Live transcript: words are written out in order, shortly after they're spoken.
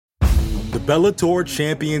Bellator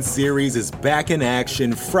Champion Series is back in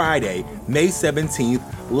action Friday, May 17th,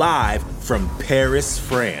 live from Paris,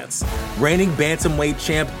 France. Reigning bantamweight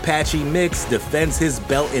champ Patchy Mix defends his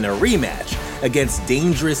belt in a rematch against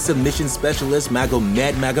dangerous submission specialist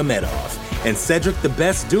Magomed Magomedov. And Cedric the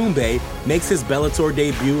Best Doumbé makes his Bellator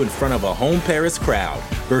debut in front of a home Paris crowd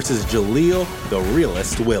versus Jaleel the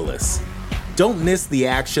Realist Willis. Don't miss the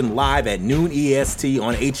action live at noon EST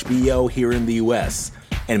on HBO here in the US.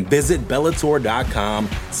 And visit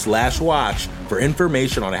Bellator.com/watch for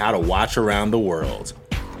information on how to watch around the world.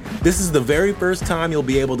 This is the very first time you'll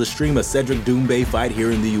be able to stream a Cedric Doumbé fight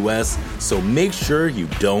here in the US, so make sure you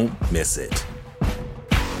don't miss it.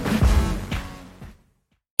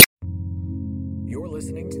 You're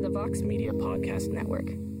listening to the Vox Media Podcast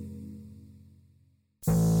Network.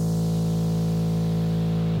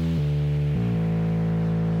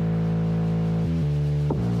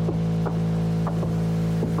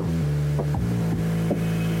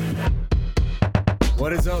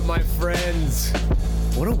 What is up, my friends?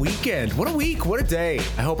 What a weekend. What a week. What a day.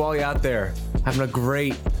 I hope all you out there having a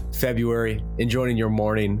great February, enjoying your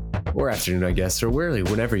morning or afternoon, I guess, or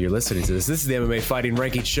whenever you're listening to this. This is the MMA Fighting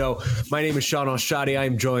Ranking Show. My name is Sean Al-Shadi. I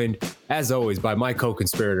am joined, as always, by my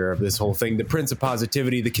co-conspirator of this whole thing, the Prince of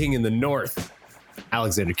Positivity, the King in the North,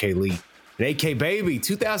 Alexander K. Lee. And AK Baby,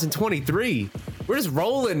 2023. We're just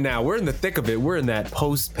rolling now. We're in the thick of it. We're in that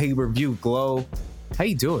post-pay-per-view glow. How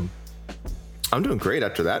you doing? I'm doing great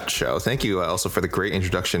after that show. Thank you also for the great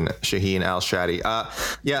introduction, Shaheen Al-Shadi.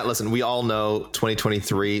 Yeah, listen, we all know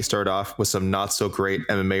 2023 started off with some not so great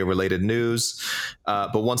MMA related news.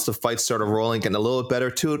 But once the fights started rolling, getting a little bit better,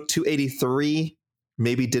 283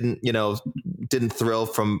 maybe didn't thrill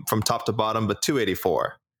from top to bottom, but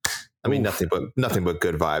 284. I mean, nothing but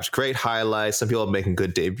good vibes. Great highlights. Some people making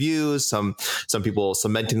good debuts. Some people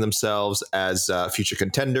cementing themselves as future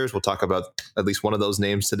contenders. We'll talk about at least one of those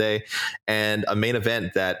names today, and a main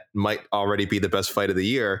event that might already be the best fight of the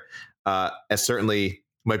year, and certainly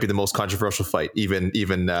might be the most controversial fight, even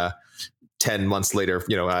 10 months later,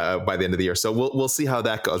 by the end of the year. So we'll see how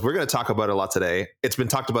that goes. We're going to talk about it a lot today. It's been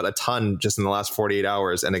talked about a ton just in the last 48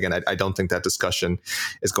 hours. And again, I don't think that discussion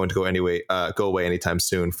is going to go away anytime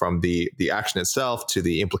soon, from the action itself to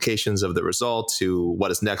the implications of the result to what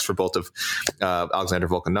is next for both of Alexander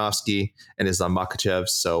Volkanovski and Islam Makhachev.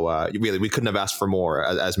 So really, we couldn't have asked for more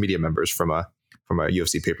as media members from a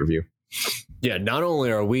UFC pay-per-view. Yeah, not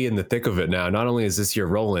only are we in the thick of it now, not only is this year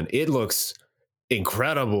rolling, it looks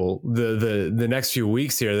incredible the next few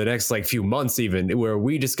weeks here, the next few months even, where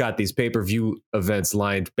we just got these pay-per-view events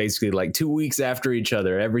lined basically 2 weeks after each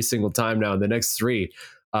other every single time now, and the next three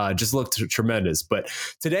just looked tremendous. But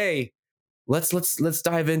today, let's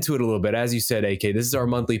dive into it a little bit. As you said, AK, this is our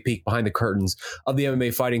monthly peek behind the curtains of the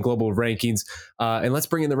MMA Fighting Global Rankings, and let's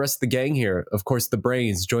bring in the rest of the gang here. Of course, the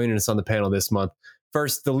brains joining us on the panel this month.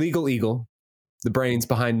 First, the Legal Eagle, the brains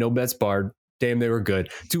behind No Bets Barred. Damn, they were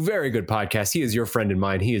good. Two very good podcasts. He is your friend and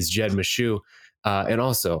mine. He is Jed Meshew. And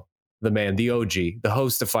also the man, the OG, the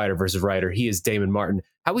host of Fighter versus Writer. He is Damon Martin.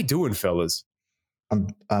 How we doing, fellas?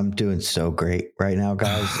 I'm doing so great right now,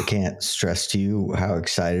 guys. I can't stress to you how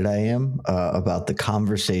excited I am about the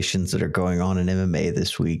conversations that are going on in MMA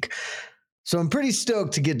this week. So I'm pretty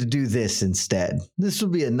stoked to get to do this instead. This will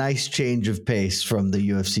be a nice change of pace from the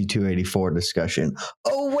UFC 284 discussion.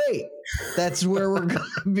 Oh, wait, that's where we're going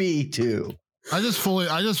to be too. I just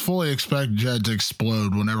fully expect Jed to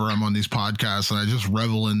explode whenever I'm on these podcasts, and I just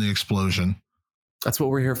revel in the explosion. That's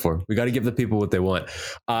what we're here for. We got to give the people what they want.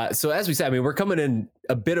 So as we said, we're coming in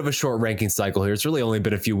a bit of a short ranking cycle here. It's really only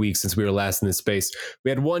been a few weeks since we were last in this space.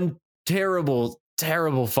 We had one terrible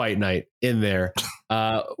fight night in there.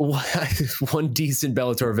 One decent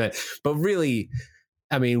Bellator event, but really,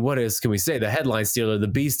 what else can we say? The headline stealer, the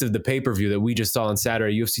beast of the pay-per-view that we just saw on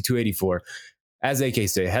Saturday, UFC 284. As AK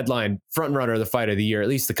say, headline front runner of the fight of the year, at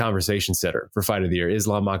least the conversation setter for fight of the year,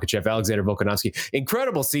 Islam Makhachev, Alexander Volkanovski.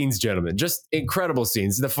 Incredible scenes, gentlemen, just incredible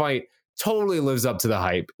scenes. The fight totally lives up to the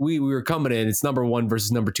hype. We were coming in, it's number one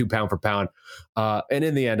versus number two pound for pound. And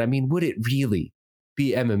in the end, would it really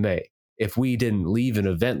be MMA if we didn't leave an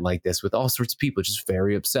event like this with all sorts of people just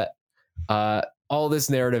very upset? All this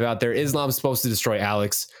narrative out there, Islam's supposed to destroy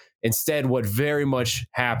Alex. Instead, what very much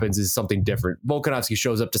happens is something different. Volkanovski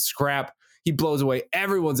shows up to scrap. He blows away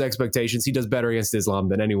everyone's expectations. He does better against Islam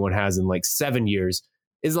than anyone has in 7 years.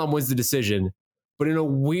 Islam wins the decision, but in a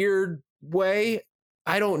weird way,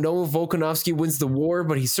 I don't know if Volkanovski wins the war,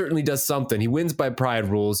 but he certainly does something. He wins by pride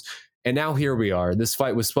rules, and now here we are. This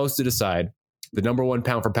fight was supposed to decide the number one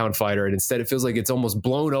pound for pound fighter, and instead it feels like it's almost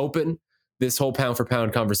blown open, this whole pound for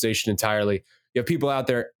pound conversation entirely. You have people out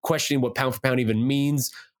there questioning what pound for pound even means.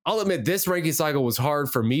 I'll admit this ranking cycle was hard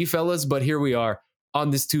for me, fellas, but here we are on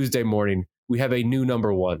this Tuesday morning. We have a new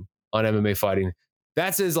number one on MMA fighting.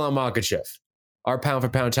 That's Islam Makhachev. Our pound for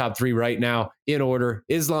pound top three right now in order: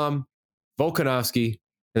 Islam, Volkanovski,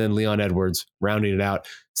 and then Leon Edwards rounding it out.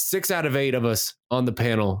 6 out of 8 of us on the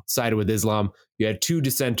panel sided with Islam. You had 2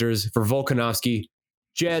 dissenters for Volkanovski.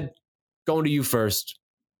 Jed, going to you first.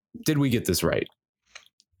 Did we get this right?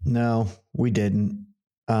 No, we didn't.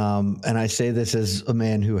 And I say this as a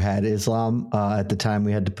man who had Islam at the time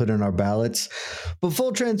we had to put in our ballots. But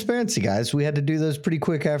full transparency, guys, we had to do those pretty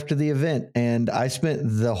quick after the event. And I spent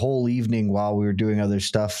the whole evening while we were doing other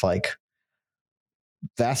stuff, like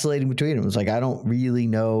vacillating between them. It was like, I don't really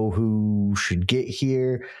know who should get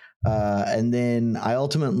here. And then I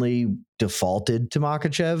ultimately defaulted to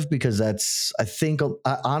Makhachev because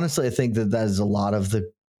honestly, I think that is a lot of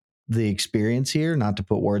the experience here, not to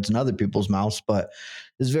put words in other people's mouths, but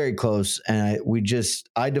it's very close. And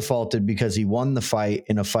I defaulted because he won the fight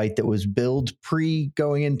in a fight that was billed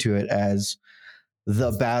going into it as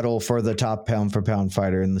the battle for the top pound for pound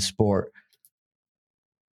fighter in the sport.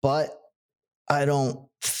 But I don't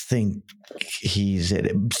think he's it.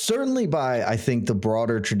 Certainly by, I think, the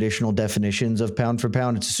broader traditional definitions of pound for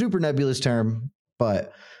pound. It's a super nebulous term,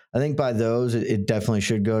 but I think by those, it definitely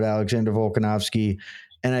should go to Alexander Volkanovski.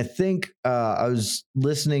 And I think I was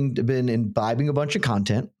been imbibing a bunch of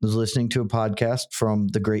content. I was listening to a podcast from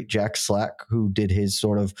the great Jack Slack, who did his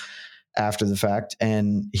sort of after the fact.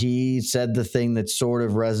 And he said the thing that sort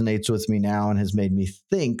of resonates with me now and has made me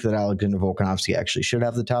think that Alexander Volkanovski actually should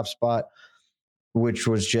have the top spot, which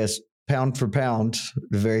was just pound for pound.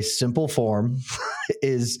 The very simple form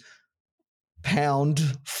is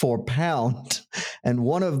pound for pound, and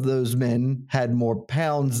one of those men had more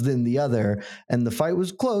pounds than the other, and the fight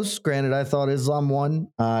was close. Granted, I thought Islam won.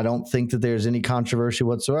 I don't think that there's any controversy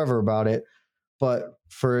whatsoever about it, but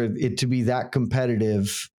for it to be that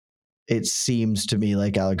competitive, it seems to me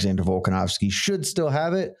like Alexander Volkanovski should still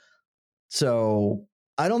have it. So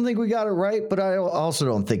I don't think we got it right, but I also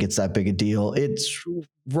don't think it's that big a deal. It's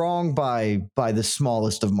wrong by the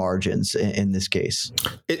smallest of margins in this case.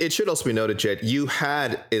 It should also be noted, Jed, you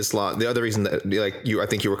had Islam. The other reason that I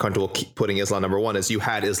think you were comfortable putting Islam number one is you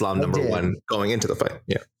had Islam number one going into the fight.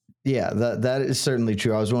 Yeah. Yeah, that is certainly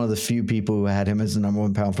true. I was one of the few people who had him as the number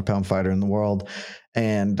one pound for pound fighter in the world.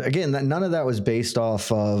 And again, none of that was based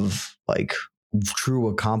off of like true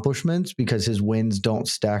accomplishments because his wins don't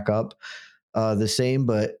stack up the same.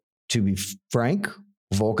 But to be frank,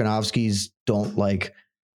 Volkanovski's don't like,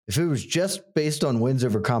 if it was just based on wins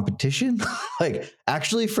over competition, like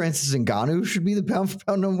actually Francis Ngannou should be the pound for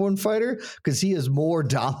pound number one fighter because he has more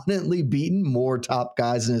dominantly beaten more top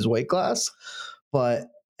guys in his weight class. But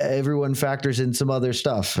everyone factors in some other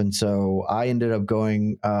stuff. And so I ended up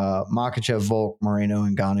going Makhachev, Volk, Moreno,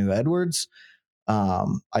 and Ngannou, Edwards.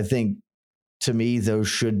 I think to me, those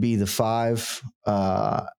should be the 5.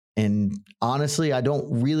 And honestly, I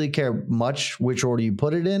don't really care much which order you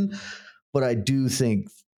put it in, but I do think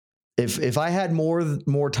if I had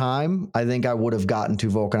more time, I think I would have gotten to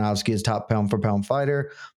Volkanovski as top pound for pound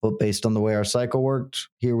fighter. But based on the way our cycle worked,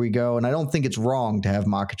 here we go. And I don't think it's wrong to have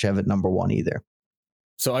Makhachev at number 1 either.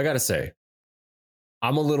 So I got to say,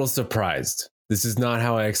 I'm a little surprised. This is not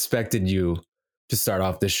how I expected you to start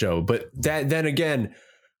off this show. But then again,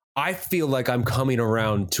 I feel like I'm coming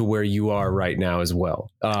around to where you are right now as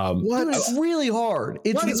well. It's really hard.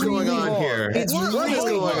 What is going on here? It's what is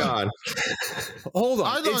going on? Hold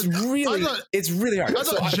on. It's really hard. I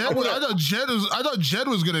thought Jed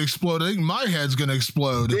was going to explode. I think my head's going to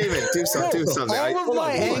explode. David, do something. All of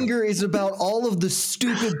my anger is about all of the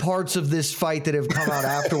stupid parts of this fight that have come out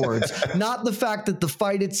afterwards. Not the fact that the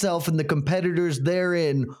fight itself and the competitors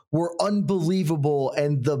therein were unbelievable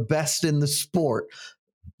and the best in the sport.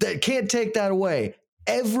 That can't take that away.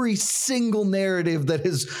 Every single narrative that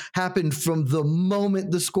has happened from the moment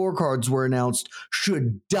the scorecards were announced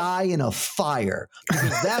should die in a fire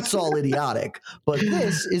because that's all idiotic. But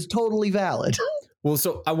this is totally valid. Well,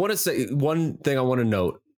 so I want to say one thing I want to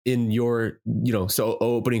note in your,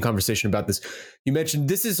 opening conversation about this. You mentioned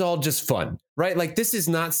this is all just fun, right? Like this is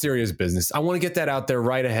not serious business. I want to get that out there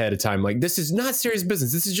right ahead of time. Like this is not serious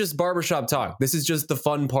business. This is just barbershop talk. This is just the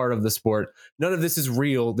fun part of the sport. None of this is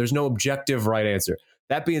real. There's no objective right answer.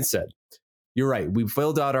 That being said, you're right. We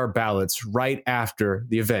filled out our ballots right after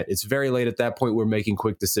the event. It's very late at that point. We're making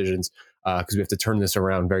quick decisions because we have to turn this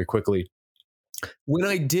around very quickly. When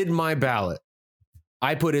I did my ballot,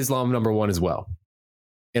 I put Islam number 1 as well.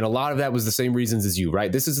 And a lot of that was the same reasons as you, right?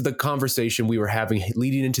 This is the conversation we were having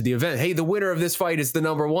leading into the event. Hey, the winner of this fight is the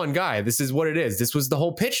number 1 guy. This is what it is. This was the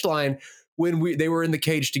whole pitch line when they were in the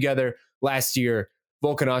cage together last year.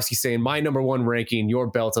 Volkanovski saying, my number one ranking, your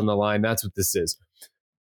belt on the line. That's what this is.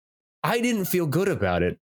 I didn't feel good about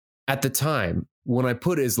it at the time when I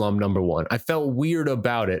put Islam number one. I felt weird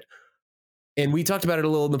about it. And we talked about it a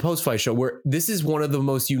little in the post-fight show, where this is one of the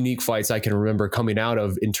most unique fights I can remember coming out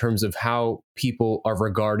of in terms of how people are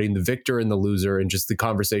regarding the victor and the loser and just the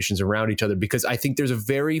conversations around each other. Because I think there's a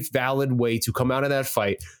very valid way to come out of that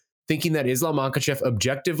fight thinking that Islam Makhachev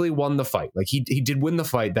objectively won the fight. Like he did win the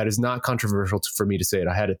fight. That is not controversial for me to say it.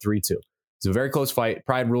 I had it 3-2. It's a very close fight.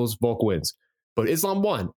 Pride rules, Volk wins. But Islam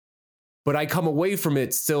won. But I come away from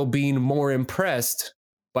it still being more impressed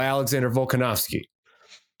by Alexander Volkanovski.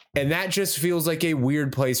 And that just feels like a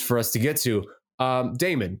weird place for us to get to.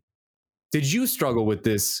 Damon, did you struggle with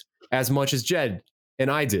this as much as Jed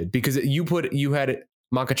and I did? Because you had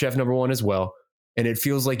Makhachev number one as well. And it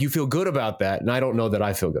feels like you feel good about that. And I don't know that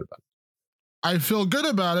I feel good about it. I feel good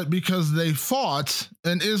about it because they fought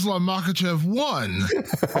and Islam Makhachev won.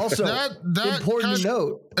 Also, important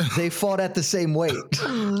note, they fought at the same weight.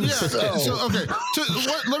 Yeah. So okay.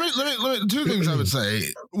 Let me. Two things I would say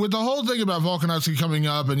with the whole thing about Volkanovski coming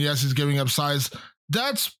up, and yes, he's giving up size.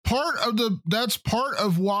 That's part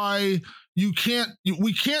of why we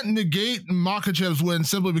can't negate Makhachev's win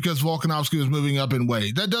simply because Volkanovski was moving up in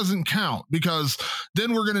weight. That doesn't count, because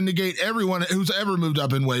then we're going to negate everyone who's ever moved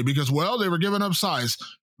up in weight because, well, they were giving up size.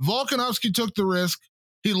 Volkanovski took the risk.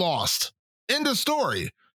 He lost. End of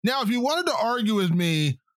story. Now, if you wanted to argue with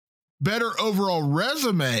me better overall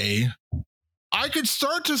resume, I could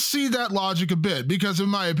start to see that logic a bit, because in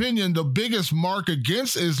my opinion, the biggest mark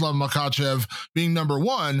against Islam Makhachev being number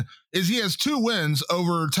one is he has 2 wins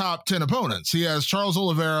over top 10 opponents. He has Charles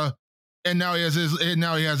Oliveira, and now he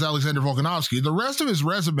has Alexander Volkanovski. The rest of his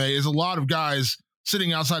resume is a lot of guys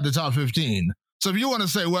sitting outside the top 15. So if you want to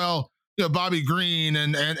say, well, you know, Bobby Green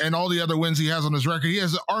and all the other wins he has on his record, he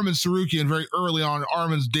has Arman Tsarukyan very early on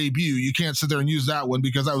Arman's debut. You can't sit there and use that one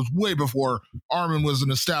because that was way before Arman was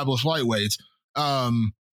an established lightweight.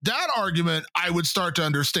 That argument I would start to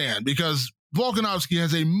understand, because Volkanovski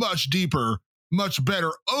has a much deeper, much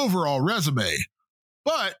better overall resume,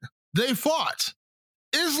 but they fought.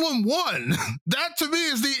 Islam won. That to me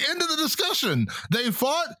is the end of the discussion. They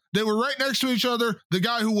fought. They were right next to each other. The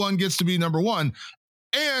guy who won gets to be number one.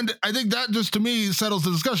 And I think that just to me settles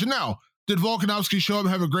the discussion. Now, did Volkanovski show up and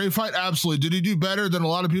have a great fight? Absolutely. Did he do better than a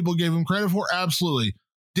lot of people gave him credit for? Absolutely.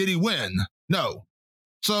 Did he win? No.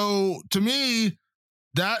 So to me,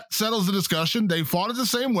 that settles the discussion. They fought at the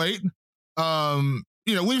same weight.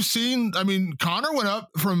 We've seen, Conor went up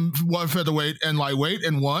from one featherweight and lightweight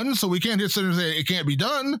and won. So we can't just sit there and say it can't be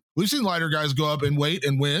done. We've seen lighter guys go up in weight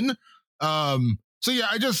and win. I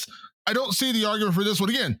don't see the argument for this one.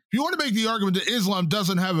 Again, if you want to make the argument that Islam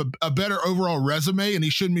doesn't have a better overall resume and he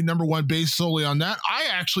shouldn't be number one based solely on that, I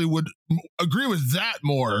actually would agree with that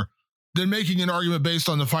more than making an argument based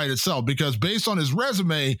on the fight itself, because based on his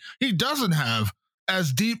resume, he doesn't have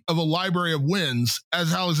as deep of a library of wins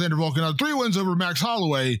as Alexander Volkanovski. 3 wins over Max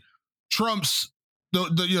Holloway trumps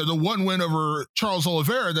the 1 win over Charles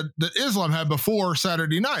Oliveira that Islam had before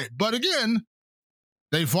Saturday night. But again,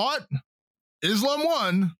 they fought. Islam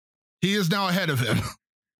won. He is now ahead of him.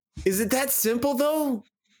 Is it that simple though?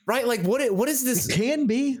 Right? Like what is this? It can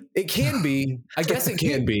be. It can be. I guess it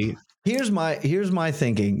can be. Here's my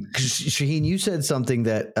thinking. Shaheen, you said something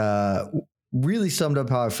that really summed up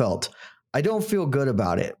how I felt. I don't feel good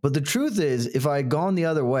about it. But the truth is, if I had gone the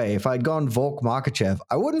other way, if I'd gone Volk Makhachev,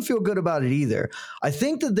 I wouldn't feel good about it either. I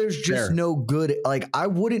think that there's just no good. Like, I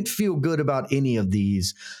wouldn't feel good about any of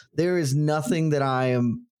these. There is nothing that I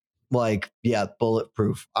am like, yeah,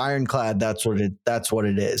 bulletproof, ironclad. That's what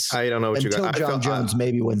it is. I don't know what Until you guys. John Jones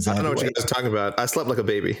maybe wins that. I don't know what you guys are talking about. I slept like a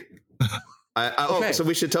baby. Okay. So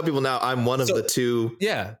we should tell people now. I'm one of the two.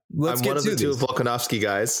 Yeah, I'm one of the two Volkanovski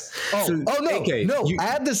guys.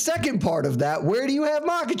 Add the second part of that. Where do you have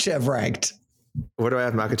Makhachev ranked? Where do I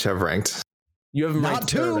have Makhachev ranked? You have him not ranked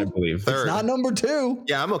 2, third, I believe. It's not number 2.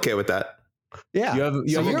 Yeah, I'm okay with that. Yeah,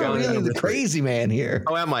 you're really the crazy man here.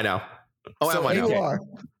 Oh, am I now? You are.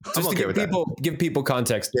 Just to give people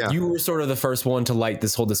context, you were sort of the first one to light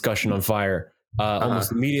this whole discussion on fire.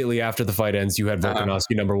 Almost immediately after the fight ends, you had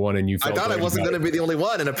Volkanovski number one, and you felt I thought I wasn't going to be the only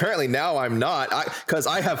one, and apparently now I'm not. Because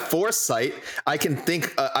I have foresight. I can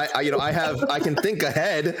think. I can think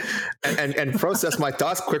ahead and process my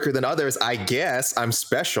thoughts quicker than others. I guess I'm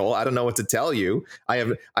special. I don't know what to tell you.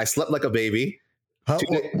 I slept like a baby.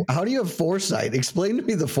 How do you have foresight? Explain to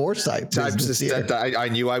me the foresight. I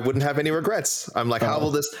knew I wouldn't have any regrets. I'm like, how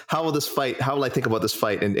will this fight? How will I think about this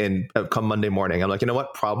fight and come Monday morning? I'm like, you know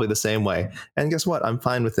what? Probably the same way. And guess what? I'm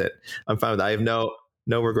fine with it. I have no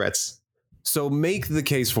regrets. So make the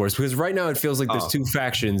case for us, because right now it feels like there's two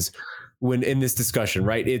factions when in this discussion,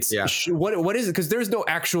 right? It's what is it? Because there's no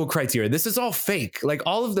actual criteria. This is all fake. Like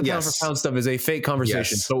all of the pound for pound stuff is a fake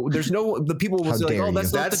conversation. Yes. So there's the people will say like, oh,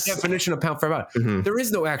 that's not the definition of pound for pound. Mhm. There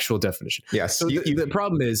is no actual definition. Yes. So the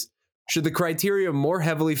problem is, should the criteria more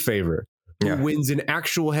heavily favor who wins an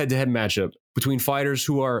actual head-to-head matchup between fighters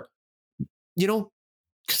who are,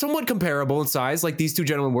 somewhat comparable in size, like these two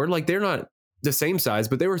gentlemen were? Like they're not the same size,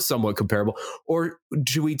 but they were somewhat comparable. Or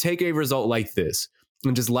do we take a result like this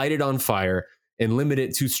and just light it on fire and limit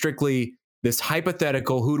it to strictly this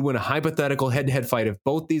hypothetical, who'd win a hypothetical head-to-head fight if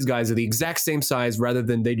both these guys are the exact same size, rather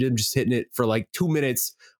than they did just hitting it for like 2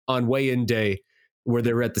 minutes on weigh-in day where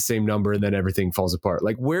they're at the same number and then everything falls apart?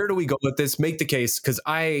 Like, where do we go with this? Make the case, because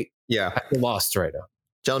I'm lost right now.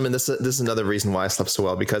 Gentlemen, this is another reason why I slept so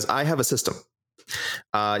well, because I have a system.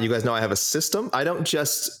 You guys know I have a system. I don't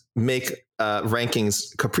just make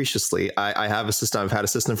rankings capriciously. I have a system. I've had a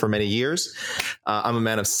system for many years. I'm a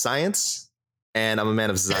man of science and I'm a man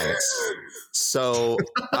of science. So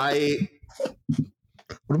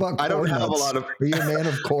What about corn I don't have nuts? a lot of. Are you a man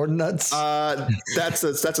of corn nuts? I think that's a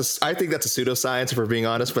pseudoscience, if we're being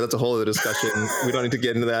honest, but that's a whole other discussion. We don't need to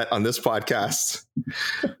get into that on this podcast.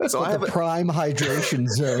 So I have the prime hydration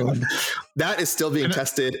zone. That is still being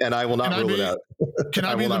tested, and I will not rule it out. Can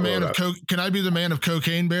I be the man of Can I be the man of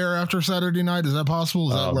Cocaine Bear after Saturday night? Is that possible?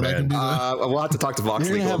 Is that what I can be? We'll have to talk to Vox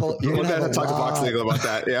Legal. We'll have to talk to Vox Legal about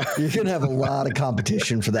that. Yeah, you're gonna have a lot of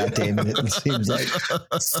competition for that, Damon. It seems like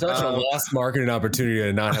such a lost marketing opportunity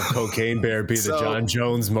to not have Cocaine Bear be the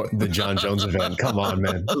John Jones event. Come on,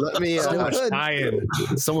 man. Let me so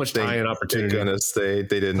much tie-in opportunity. Thank goodness they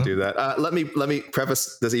didn't do that. Let me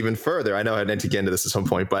preface this even further. I know I need to get into this at some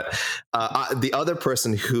point, but the other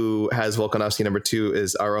person who has Volkanovski number 2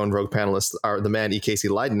 is our own rogue panelist, the man E.K.C.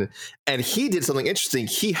 Leiden, and he did something interesting.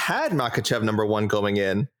 He had Makhachev number 1 going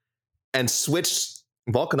in, and switched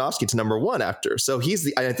Volkanovski to number 1 after. So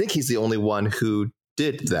I think he's the only one who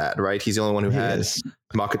did that, right? He's the only one who had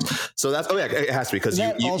Makhachev. So that's it has to be, because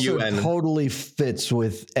that also totally fits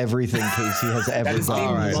with everything Casey has ever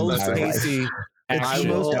done. Most Casey. It's the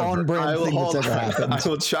most on-brand thing that's ever happened. I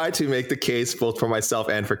will try to make the case both for myself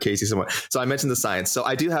and for Casey somewhat. So I mentioned the science. So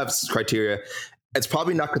I do have criteria. It's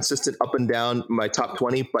probably not consistent up and down my top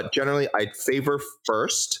 20, but generally I'd favor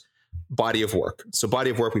first body of work. So body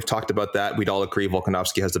of work, we've talked about that. We'd all agree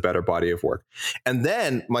Volkanovski has the better body of work. And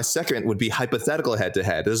then my second would be hypothetical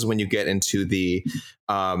head-to-head. This is when you get into the,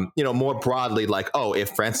 more broadly, like, if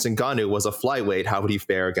Francis Ngannou was a flyweight, how would he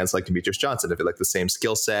fare against like Demetrius Johnson? If it like the same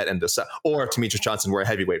skill set or if Demetrius Johnson were a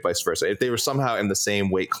heavyweight, vice versa. If they were somehow in the same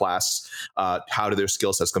weight class, how do their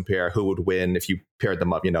skill sets compare? Who would win if you paired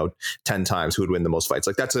them up, 10 times? Who would win the most fights?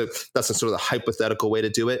 Like that's a sort of the hypothetical way to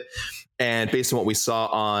do it. And based on what we saw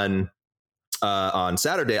on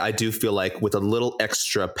Saturday, I do feel like with a little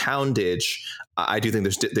extra poundage, I do think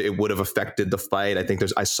it would have affected the fight. I think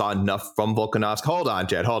I saw enough from Volkanovski. Hold on,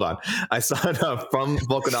 Jed. Hold on. I saw enough from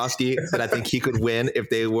Volkanovski that I think he could win if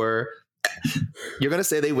they were. You're going to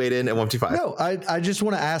say they weighed in at 155? No, I just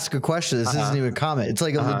want to ask a question. This isn't even a comment. It's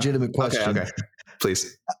like a legitimate question. Okay.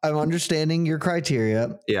 Please. I'm understanding your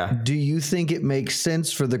criteria. Yeah. Do you think it makes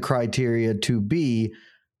sense for the criteria to be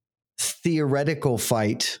theoretical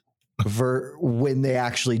fight when they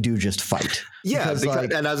actually do just fight? Yeah, because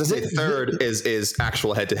and as I say, third is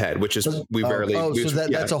actual head to head, which is we rarely.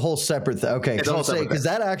 That's a whole separate thing. Okay, because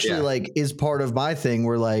that actually is part of my thing.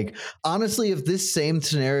 Where like honestly, if this same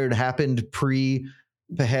scenario had happened pre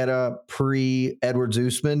Pereira, pre Edwards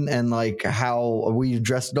Usman, and like how we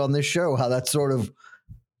addressed it on this show, how that sort of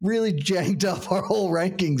really janked up our whole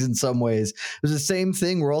rankings in some ways. It was the same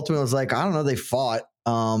thing where ultimately I was like, I don't know, they fought.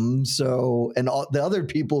 And all the other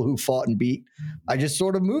people who fought and beat, I just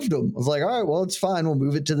sort of moved them. I was like, all right, well, it's fine. We'll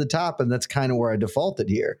move it to the top. And that's kind of where I defaulted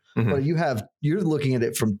here. Mm-hmm. But you're looking at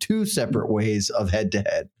it from two separate ways of head to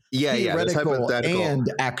head. Yeah, theoretical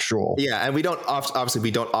and actual. Yeah, and we don't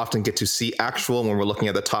often get to see actual when we're looking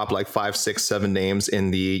at the top like 5, 6, 7 names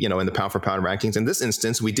in the in the pound for pound rankings. In this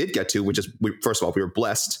instance, we did get to, which is first of all, we were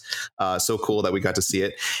blessed, so cool that we got to see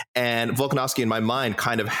it. And Volkanovski, in my mind,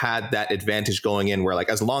 kind of had that advantage going in, where like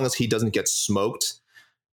as long as he doesn't get smoked.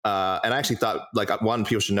 And I actually thought, like, one,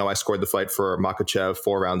 people should know I scored the fight for Makhachev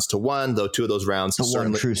 4-1, though 2 of those rounds the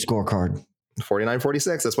one true scorecard.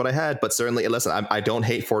 49-46. That's what I had. But certainly, listen, I don't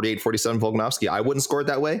hate 48-47 Volkanovski. I wouldn't score it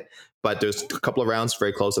that way, but there's a couple of rounds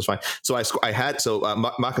very close. That's fine. So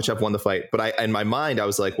Makhachev won the fight. But in my mind, I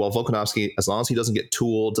was like, well, Volkanovski, as long as he doesn't get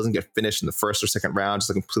tooled, doesn't get finished in the first or second round,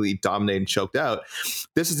 just completely dominated and choked out.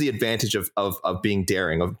 This is the advantage of being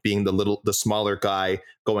daring, of being the smaller guy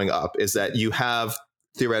going up, is that you have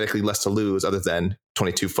theoretically less to lose other than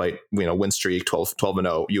 22 fight, win streak,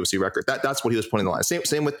 12-0 UFC record. That's what he was putting on the line.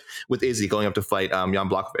 Same with Izzy going up to fight Jan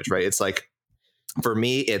Blachowicz, right? It's like, for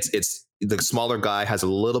me, it's the smaller guy has a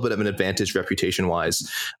little bit of an advantage reputation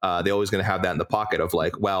wise. They're always going to have that in the pocket of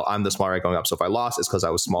like, well, I'm the smaller guy going up, so if I lost, it's because I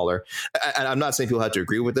was smaller. And I'm not saying people have to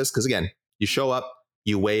agree with this, because again, you show up,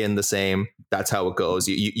 you weigh in the same. That's how it goes.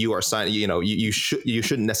 You are signed. You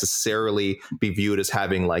shouldn't necessarily be viewed as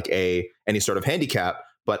having like any sort of handicap.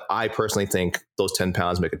 But I personally think those 10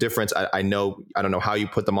 pounds make a difference. I don't know how you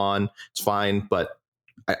put them on. It's fine, but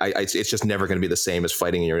it's just never going to be the same as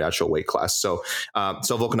fighting in your natural weight class. So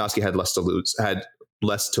Volkanovski had less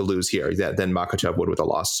to lose here than Makhachev would with a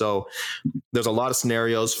loss. So there's a lot of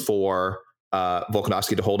scenarios for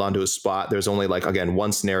Volkanovski to hold on to his spot. There's only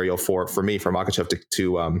one scenario for Makhachev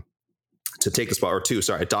to take the spot, or two,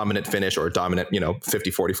 a dominant finish or a dominant,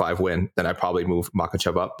 50-45 win, then I'd probably move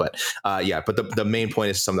Makhachev up. But but the main point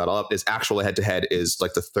is to sum that all up is actual head-to-head is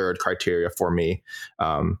like the third criteria for me.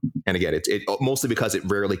 And again, it mostly because it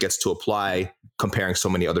rarely gets to apply comparing so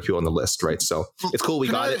many other people on the list, right? So it's cool we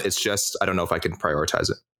got it. It's just, I don't know if I can prioritize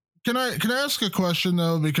it. Can I ask a question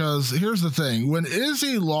though? Because here's the thing. When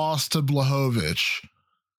Izzy lost to Blachowicz,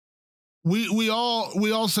 we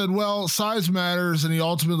all said, well, size matters, and he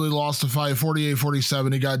ultimately lost the fight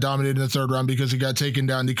 48-47. He got dominated in the third round because he got taken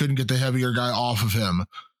down. He couldn't get the heavier guy off of him.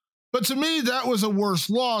 But to me, that was a worse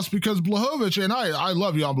loss because Blachowicz, and I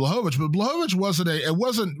love Jan Blachowicz, but Blachowicz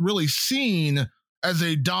wasn't really seen as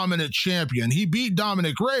a dominant champion. He beat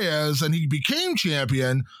Dominic Reyes and he became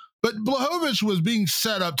champion, but Blachowicz was being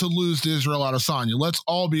set up to lose to Israel Adesanya. Let's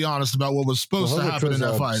all be honest about what was supposed to happen in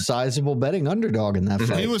that fight. Sizable betting underdog in that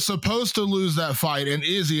fight. He was supposed to lose that fight, and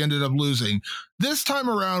Izzy ended up losing. This time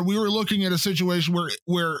around, we were looking at a situation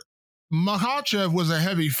where Makhachev was a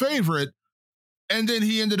heavy favorite, and then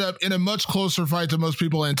he ended up in a much closer fight than most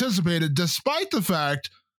people anticipated, despite the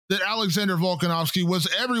fact that Alexander Volkanovski was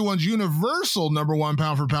everyone's universal number one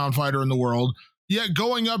pound-for-pound fighter in the world. Yet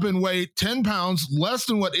going up in weight 10 pounds less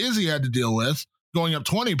than what Izzy had to deal with, going up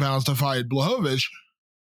 20 pounds to fight Blachowicz,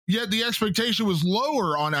 yet the expectation was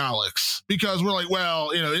lower on Alex because we're like,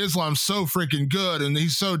 well, Islam's so freaking good and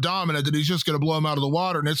he's so dominant that he's just going to blow him out of the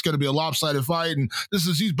water and it's going to be a lopsided fight and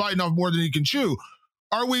he's biting off more than he can chew.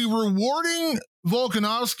 Are we rewarding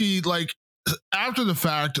Volkanovski after the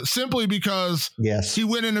fact simply because he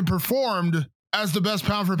went in and performed as the best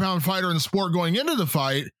pound-for-pound fighter in the sport going into the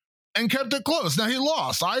fight and kept it close? Now, he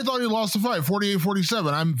lost. I thought he lost the fight,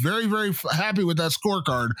 48-47. I'm very, very happy with that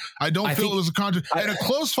scorecard. I don't feel it was a contest. And a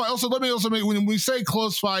close fight. Also, let me also make, when we say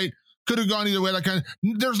close fight, could have gone either way.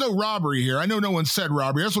 There's no robbery here. I know no one said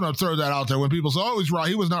robbery. I just want to throw that out there when people say, oh, he's robbed.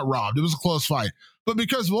 He was not robbed. It was a close fight. But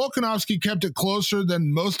because Volkanovski kept it closer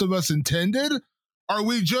than most of us intended, are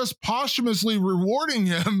we just posthumously rewarding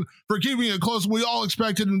him for keeping it close? We all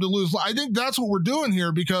expected him to lose. I think that's what we're doing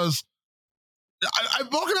here because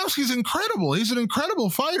Volkanovski's incredible. He's an incredible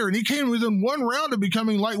fighter, and he came within one round of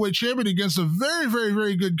becoming lightweight champion against a very, very,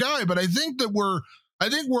 very good guy. But I think we're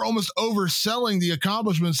almost overselling the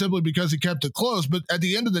accomplishment simply because he kept it close. But at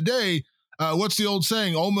the end of the day, what's the old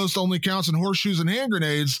saying? Almost only counts in horseshoes and hand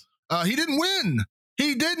grenades. He didn't win.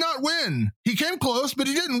 He did not win. He came close, but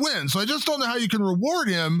he didn't win. So I just don't know how you can reward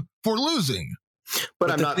him for losing.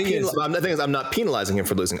 But the thing is, I'm not penalizing him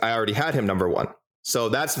for losing. I already had him number one. So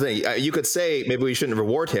that's the thing. You could say maybe we shouldn't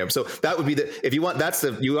reward him. So that would be if you want.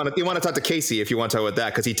 You want to talk to Casey if you want to talk about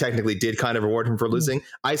that because he technically did kind of reward him for losing.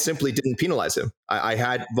 I simply didn't penalize him. I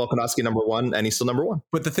had Volkanovski number one, and he's still number one.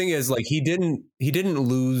 But the thing is, he didn't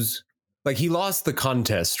lose. He lost the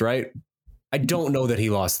contest, right? I don't know that he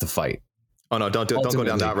lost the fight. Oh no! Don't go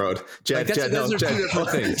down that road, Jed. Jed, no, Jed. Two different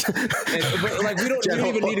things. We don't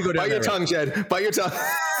even need to go down. Bite your tongue, Jed. Bite your tongue.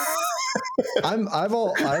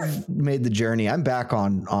 I've made the journey. I'm back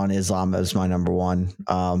on Islam as my number one.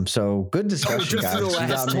 So good discussion, guys. In the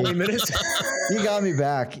last 20 minutes. You got me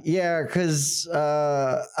back. Yeah, because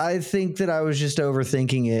I think that I was just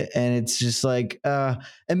overthinking it, and it's just and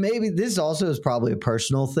maybe this also is probably a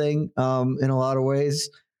personal thing in a lot of ways.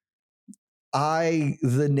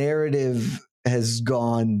 The narrative has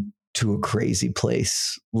gone to a crazy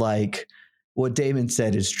place. What Damon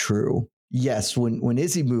said is true. Yes, when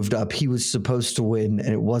Izzy moved up, he was supposed to win, and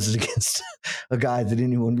it wasn't against a guy that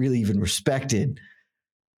anyone really even respected.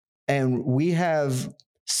 And we have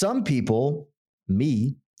some people,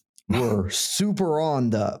 me, were super on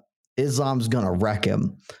the Islam's gonna wreck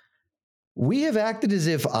him. We have acted as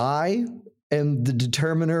if I am the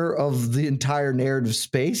determiner of the entire narrative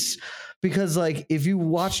space. Because if you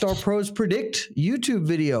watched our Pros Predict YouTube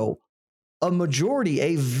video,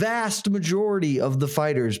 a vast majority of the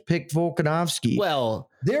fighters picked Volkanovski. Well,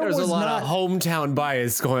 there's a lot of hometown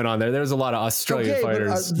bias going on there. There's a lot of Australian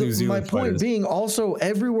fighters, New Zealand fighters. My point being also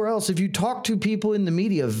everywhere else, if you talk to people in the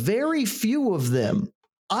media, very few of them,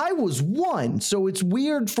 I was one, so it's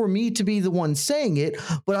weird for me to be the one saying it,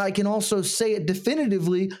 but I can also say it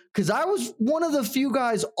definitively because I was one of the few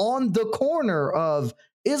guys on the corner of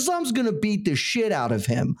Islam's going to beat the shit out of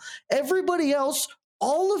him. Everybody else,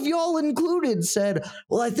 all of y'all included, said,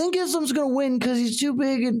 well, I think Islam's going to win because he's too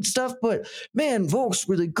big and stuff, but man, Volk's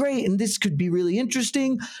really great and this could be really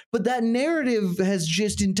interesting. But that narrative has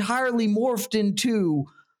just entirely morphed into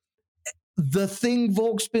the thing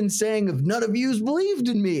Volk's been saying of none of you's believed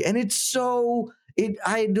in me. And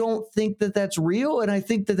I don't think that that's real. And I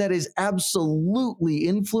think that that is absolutely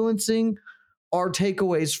influencing our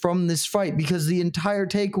takeaways from this fight because the entire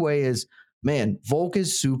takeaway is, man, Volk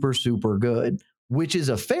is super, super good. Which is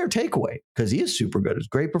a fair takeaway because he is super good. It's a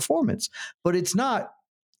great performance. But it's not,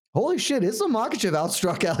 holy shit, Islam Makhachev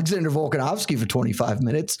outstruck Alexander Volkanovski for 25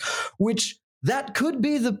 minutes, which that could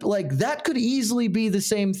be that could easily be the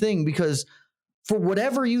same thing because for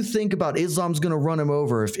whatever you think about Islam's going to run him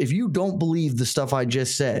over, if you don't believe the stuff I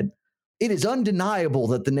just said, it is undeniable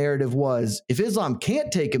that the narrative was if Islam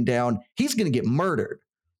can't take him down, he's going to get murdered.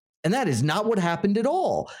 And that is not what happened at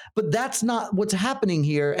all. But that's not what's happening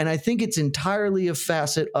here. And I think it's entirely a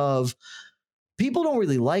facet of people don't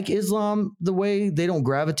really like Islam the way they don't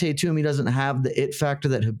gravitate to him. He doesn't have the it factor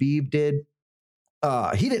that Khabib did.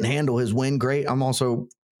 He didn't handle his win great.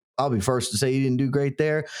 I'll be first to say he didn't do great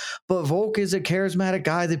there. But Volk is a charismatic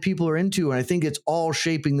guy that people are into. And I think it's all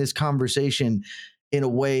shaping this conversation in a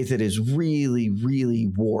way that is really, really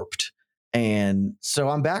warped. And so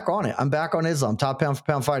I'm back on it. I'm back on Islam. Top pound for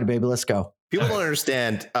pound fighter, baby. Let's go. People don't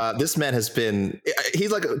understand. This man has been,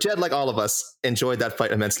 he's like Jed, like all of us, enjoyed that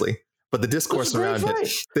fight immensely. But the discourse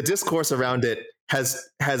around it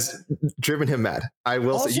has driven him mad. I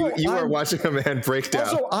will say you are watching a man break down.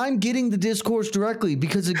 Also, I'm getting the discourse directly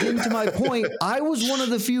because, again, to my point, I was one of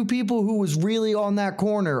the few people who was really on that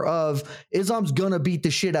corner of Islam's gonna beat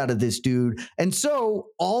the shit out of this dude. And so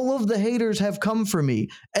all of the haters have come for me.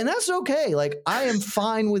 And that's okay. Like, I am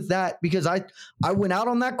fine with that because I went out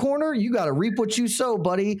on that corner. You got to reap what you sow,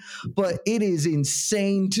 buddy. But it is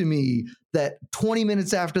insane to me that 20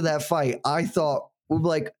 minutes after that fight, I thought,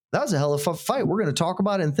 like, that was a hell of a fight. We're going to talk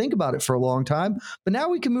about it and think about it for a long time. But now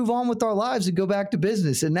we can move on with our lives and go back to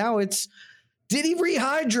business. And now it's, did he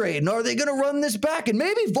rehydrate? And are they going to run this back? And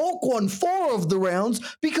maybe Volk won 4 of the rounds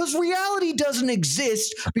because reality doesn't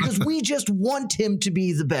exist because we just want him to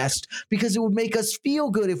be the best because it would make us feel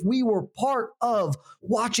good if we were part of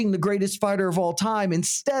watching the greatest fighter of all time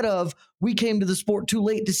instead of we came to the sport too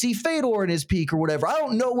late to see Fedor in his peak or whatever. I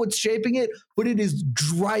don't know what's shaping it, but it is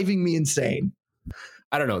driving me insane.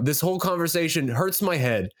 I don't know. This whole conversation hurts my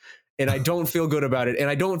head and I don't feel good about it. And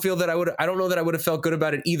I don't know that I would have felt good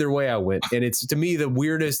about it either way I went. And it's, to me, the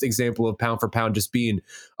weirdest example of pound for pound just being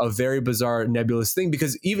a very bizarre, nebulous thing,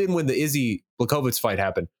 because even when the Izzy Blachowicz fight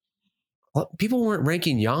happened, people weren't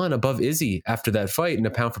ranking Jan above Izzy after that fight in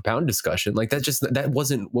a pound for pound discussion. Like that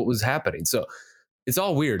wasn't what was happening. So it's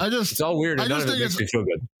all weird. It's all weird. And none of it makes me feel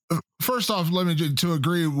good. First off, let me to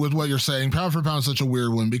agree with what you're saying. Pound for pound is such a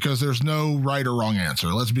weird one because there's no right or wrong answer.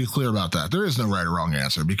 Let's be clear about that. There is no right or wrong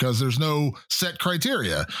answer because there's no set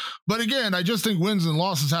criteria. But again, I just think wins and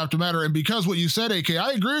losses have to matter. And because what you said, AK,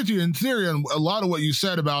 I agree with you in theory on a lot of what you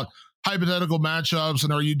said about hypothetical matchups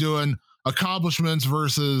and are you doing accomplishments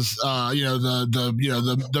versus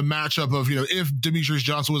the matchup of if Demetrius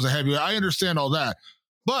Johnson was a heavyweight. I understand all that.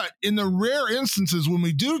 But in the rare instances when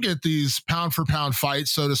we do get these pound for pound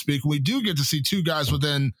fights, so to speak, we do get to see 2 guys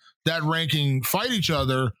within that ranking fight each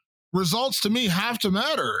other, results to me have to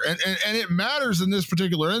matter. And it matters in this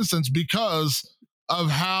particular instance because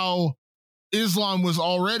of how Islam was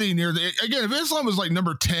already near again, if Islam was like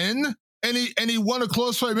number 10 and he won a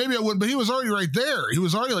close fight, maybe I wouldn't, but he was already right there. He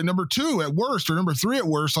was already like number 2 at worst or number 3 at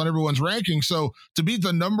worst on everyone's ranking. So to beat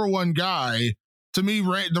the number 1 guy, to me,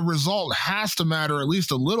 the result has to matter at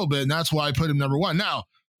least a little bit, and that's why I put him number 1. Now,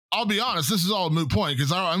 I'll be honest, this is all a moot point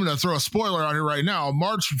because I'm going to throw a spoiler out here right now.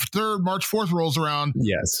 March 3rd, March 4th rolls around.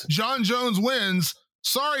 Yes. John Jones wins.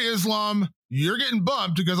 Sorry, Islam, you're getting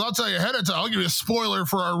bumped because I'll tell you ahead of time, I'll give you a spoiler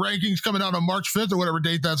for our rankings coming out on March 5th or whatever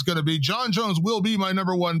date that's going to be. John Jones will be my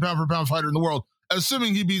number 1 pound for pound fighter in the world,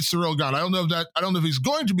 assuming he beats Cyril Gane. I don't know if he's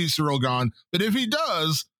going to beat Cyril Gane, but if he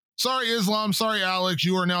does, sorry, Islam. Sorry, Alex.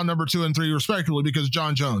 You are now number 2 and 3, respectively, because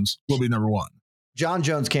John Jones will be number 1. John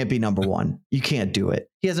Jones can't be number 1. You can't do it.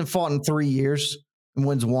 He hasn't fought in 3 years. and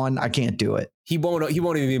wins one, I can't do it. He won't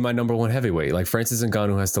even be my number one heavyweight. Like Francis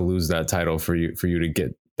Ngannou has to lose that title for you to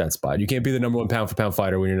get that spot. You can't be the number one pound for pound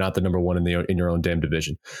fighter when you're not the number one in your own damn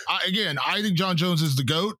division. I think John Jones is the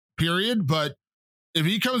GOAT, period. But if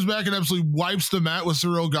he comes back and absolutely wipes the mat with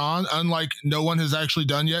Ciryl Gane, unlike no one has actually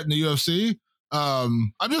done yet in the UFC,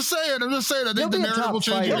 I'm just saying. I think the narrative will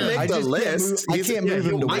change. He'll make the list. I can't move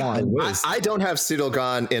him to one. I don't have Ciryl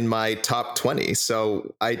Gane in my top 20,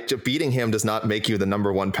 so beating him does not make you the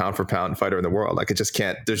number one pound for pound fighter in the world. Like, it just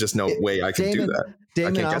can't. There's just no way I can do that.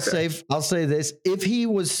 Damon, I'll say this: if he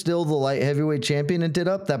was still the light heavyweight champion and did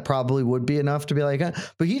up, that probably would be enough to be like,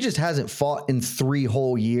 but he just hasn't fought in 3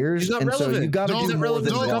 whole years. He's not relevant. So you got to do more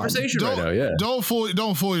than the conversation right now. Yeah. Don't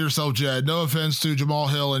fool yourself, Jed. No offense to Jamal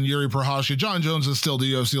Hill and Yuri Prochazka. John Jones is still the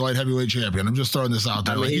UFC light heavyweight champion. I'm just throwing this out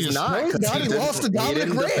there. I mean, he's not. He lost to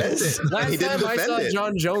Dominic Reyes. Last time I saw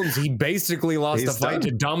John Jones, he basically lost a fight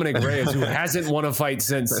to Dominic Reyes, who hasn't won a fight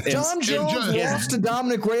since. John Jones lost to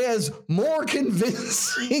Dominic Reyes more convincingly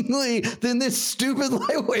than this stupid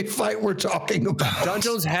lightweight fight we're talking about. John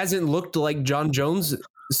Jones hasn't looked like John Jones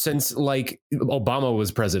since like Obama was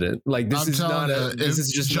president. Like this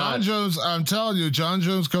is just John Jones. I'm telling you, John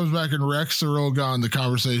Jones comes back and wrecks Ciryl Gane. The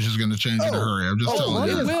conversation is going to change in a hurry. I'm just telling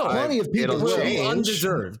you. Plenty of people will change.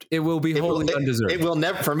 Undeserved. It will be wholly undeserved. It will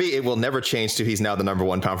never. For me, it will never change to he's now the number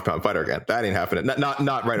one pound for pound fighter again. That ain't happening.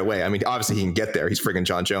 Not right away. I mean, obviously he can get there. He's friggin'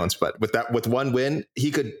 John Jones. But with one win, he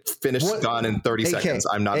could finish Gane in 30 seconds.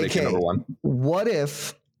 I'm not making number one. What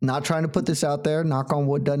if? Not trying to put this out there. Knock on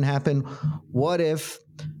wood, doesn't happen. What if?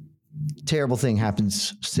 Terrible thing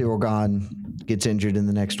happens. Ciryl Gane gets injured in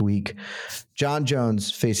the next week. John Jones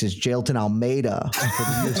faces Jailton Almeida for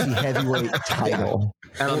the UFC heavyweight title.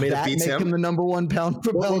 And Almeida beats him. The number one pound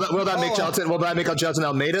for pound. Will that make Jailton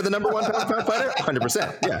Almeida the number one pound for pound fighter?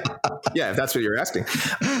 100%. Yeah. If that's what you're asking.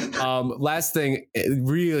 Last thing,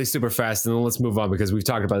 really super fast, and then let's move on because we've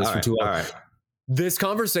talked about this for too long. All right. This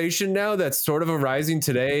conversation now that's sort of arising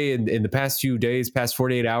today in the past few days, past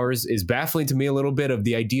 48 hours, is baffling to me a little bit of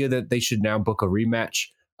the idea that they should now book a rematch.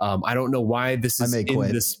 I don't know why this is in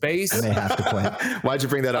the space. I may have to quit. Why'd you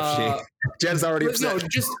bring that up, Shane? Jen's already upset.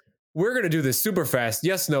 No, we're going to do this super fast.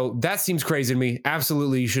 Yes, no, that seems crazy to me.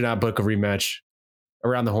 Absolutely, you should not book a rematch.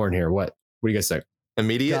 Around the horn here. What do you guys say?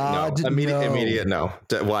 Immediate? No. Immediate? No.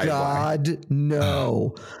 Why?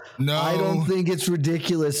 No. No. I don't think it's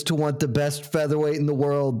ridiculous to want the best featherweight in the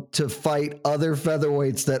world to fight other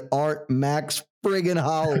featherweights that aren't Max friggin'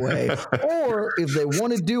 Holloway. Or if they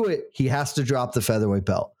want to do it, he has to drop the featherweight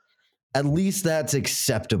belt. At least that's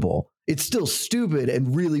acceptable. It's still stupid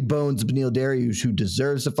and really bones Beneil Dariush, who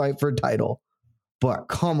deserves to fight for a title. But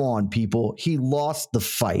come on, people. He lost the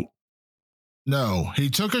fight. No,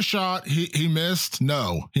 he took a shot. He missed.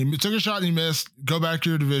 No, he took a shot and he missed. Go back to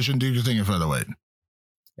your division. Do your thing at featherweight.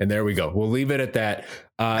 And there we go. We'll leave it at that.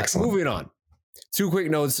 Moving on. 2 quick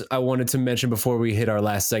notes I wanted to mention before we hit our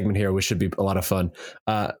last segment here, which should be a lot of fun.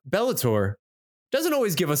 Bellator doesn't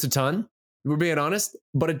always give us a ton, we're being honest,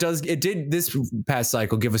 but it did this past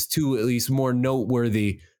cycle give us 2 at least more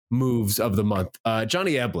noteworthy moves of the month.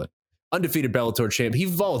 Johnny Eblen, undefeated Bellator champ. He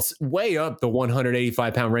vaults way up the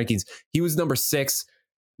 185-pound rankings. He was number 6.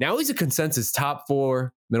 Now he's a consensus top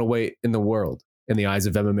 4 middleweight in the world in the eyes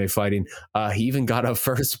of MMA fighting. He even got a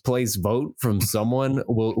first place vote from someone.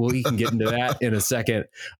 We can get into that in a second.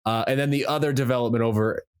 And then the other development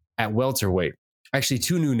over at welterweight. Actually,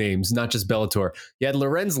 2 new names, not just Bellator. You had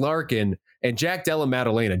Lorenz Larkin and Jack Della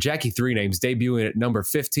Maddalena. Jackie, 3 names, debuting at number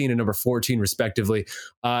 15 and number 14, respectively.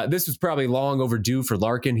 This was probably long overdue for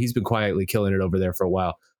Larkin. He's been quietly killing it over there for a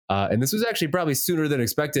while. And this was actually probably sooner than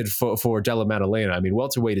expected for Della Maddalena. I mean,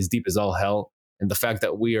 welterweight is deep as all hell. And the fact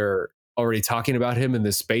that we are already talking about him in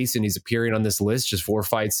this space and he's appearing on this list just 4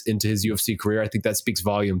 fights into his UFC career, I think that speaks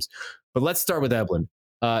volumes. But let's start with Eblen.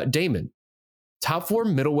 Damon, top 4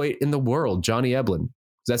 middleweight in the world, Johnny Eblen.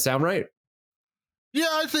 Does that sound right? Yeah,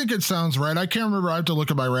 I think it sounds right. I can't remember. I have to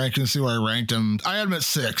look at my ranking and see where I ranked him. I had him at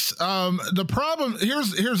 6. The problem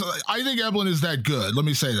here's I think Eblen is that good. Let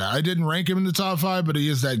me say that. I didn't rank him in the top 5, but he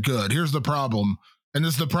is that good. Here's the problem. And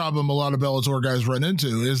this is the problem a lot of Bellator guys run into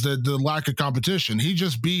is that the lack of competition. He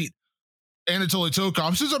just beat Anatoly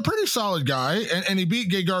Tokov, who's a pretty solid guy, and he beat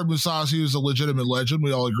Gegard Mousasi, who's a legitimate legend.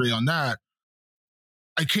 We all agree on that.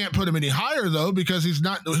 I can't put him any higher, though, because he's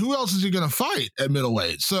not. Who else is he going to fight at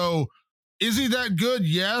middleweight? So is he that good?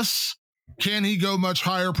 Yes. Can he go much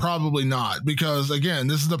higher? Probably not, because, again,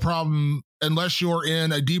 this is the problem. Unless you're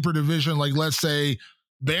in a deeper division, like, let's say,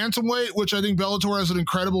 bantamweight, which I think Bellator has an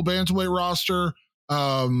incredible bantamweight roster.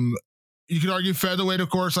 You could argue featherweight, of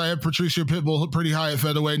course. I have Patricio Pitbull pretty high at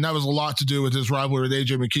featherweight, and that was a lot to do with his rivalry with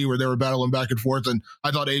AJ McKee, where they were battling back and forth. And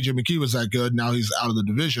I thought AJ McKee was that good. Now he's out of the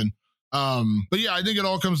division. But yeah, I think it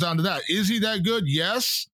all comes down to that. Is he that good?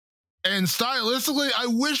 Yes. And stylistically, I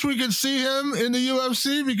wish we could see him in the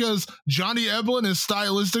UFC because Johnny Eblen is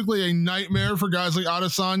stylistically a nightmare for guys like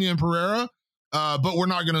Adesanya and Pereira. But we're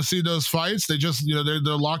not going to see those fights. They just,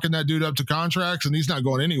 they're locking that dude up to contracts, and he's not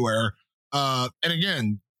going anywhere. And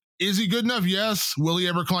again, is he good enough? Yes. Will he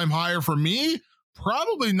ever climb higher? For me,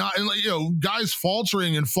 probably not. And guys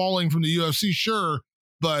faltering and falling from the UFC, sure.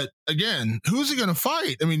 But again, who's he going to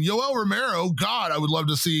fight? I mean, Yoel Romero, God, I would love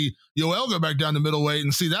to see Yoel go back down to middleweight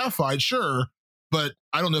and see that fight, sure. But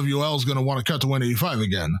I don't know if Yoel is going to want to cut to 185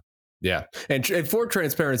 again. Yeah. And for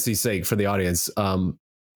transparency's sake for the audience,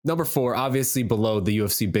 number 4, obviously below the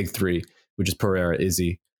UFC big 3, which is Pereira,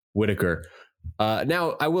 Izzy, Whitaker.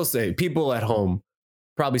 Now, I will say, people at home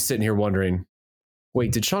probably sitting here wondering,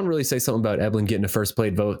 wait, did Sean really say something about Eblen getting a first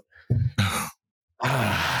plate vote?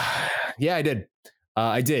 Yeah, I did.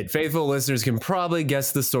 I did. Faithful listeners can probably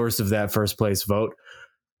guess the source of that first place vote.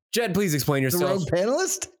 Jed, please explain yourself. The rogue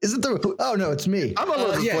panelist? Is it the? Oh no, it's me. I'm a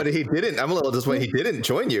little disappointed he didn't. I'm a little disappointed he didn't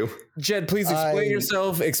join you. Jed, please explain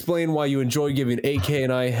yourself. Explain why you enjoy giving AK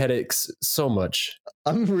and I headaches so much.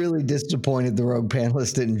 I'm really disappointed the rogue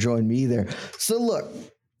panelist didn't join me either. So look,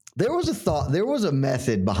 there was a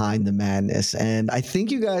method behind the madness, and I think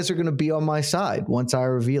you guys are going to be on my side once I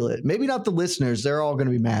reveal it. Maybe not the listeners; they're all going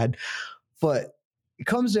to be mad, but it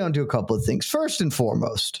comes down to a couple of things. First and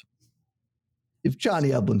foremost, if Johnny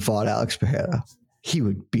Eblen fought Alex Pereira, he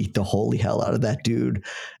would beat the holy hell out of that dude.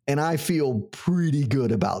 And I feel pretty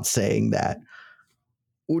good about saying that.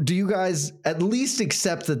 Do you guys at least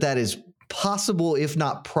accept that is possible, if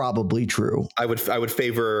not probably true? I would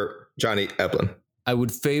favor Johnny Eblen. I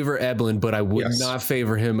would favor Eblen, but I would not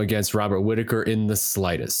favor him against Robert Whitaker in the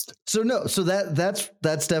slightest. So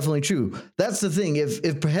that's definitely true. That's the thing.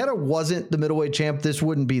 If Pereira wasn't the middleweight champ, this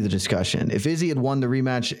wouldn't be the discussion. If Izzy had won the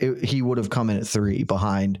rematch, he would have come in at 3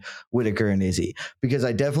 behind Whitaker and Izzy, because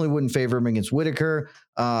I definitely wouldn't favor him against Whitaker,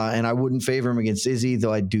 and I wouldn't favor him against Izzy,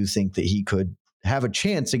 though I do think that he could have a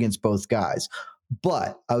chance against both guys.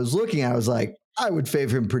 But I was like, I would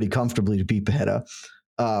favor him pretty comfortably to beat Pereira.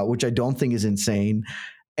 Which I don't think is insane.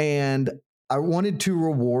 And I wanted to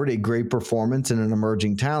reward a great performance and an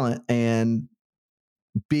emerging talent. And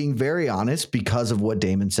being very honest, because of what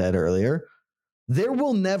Damon said earlier, there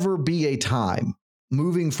will never be a time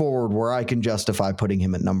moving forward where I can justify putting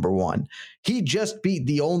him at number 1. He just beat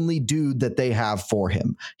the only dude that they have for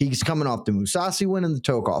him. He's coming off the Mousasi win and the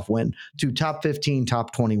Tokov win, 2 top 15,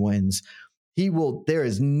 top 20 wins. There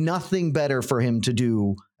is nothing better for him to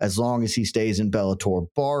do as long as he stays in Bellator,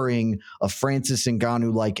 barring a Francis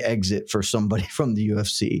Ngannou-like exit for somebody from the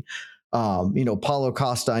UFC. Paulo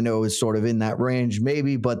Costa, I know, is sort of in that range,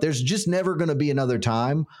 maybe, but there's just never going to be another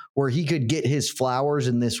time where he could get his flowers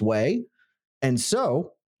in this way. And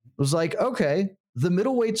so it was like, okay, the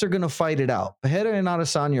middleweights are going to fight it out. Pereira and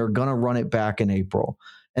Adesanya are going to run it back in April.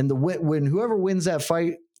 And when whoever wins that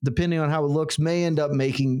fight, depending on how it looks, may end up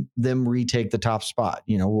making them retake the top spot.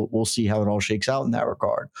 We'll see how it all shakes out in that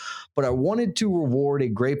regard. But I wanted to reward a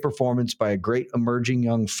great performance by a great emerging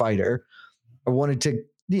young fighter. I wanted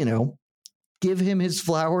to, give him his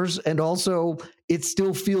flowers. And also, it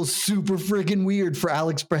still feels super freaking weird for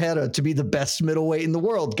Alex Pereira to be the best middleweight in the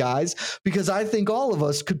world, guys, because I think all of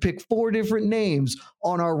us could pick 4 different names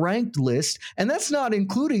on our ranked list. And that's not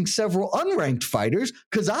including several unranked fighters,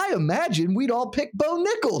 because I imagine we'd all pick Bo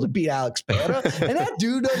Nickel to beat Alex Pereira. And that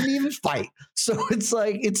dude doesn't even fight. So it's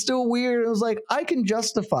like, it's still weird. I was like, I can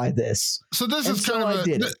justify this. So this is kind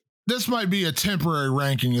of this might be a temporary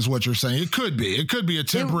ranking, is what you're saying. It could be a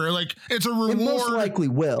temporary, it's a reward. It most likely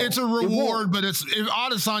will. It's a reward, but if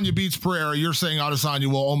Adesanya beats Pereira, you're saying Adesanya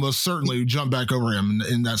will almost certainly jump back over him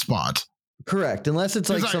in that spot. Correct, unless it's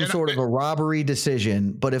like some sort of a robbery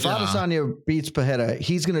decision. But if Adesanya beats Pereira,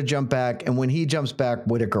 he's going to jump back, and when he jumps back,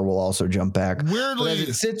 Whitaker will also jump back. Weirdly, but as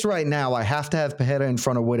it sits right now, I have to have Pereira in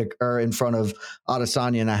front of Whitaker, or in front of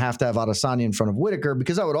Adesanya, and I have to have Adesanya in front of Whitaker,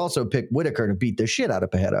 because I would also pick Whitaker to beat the shit out of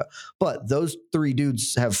Pereira. But those 3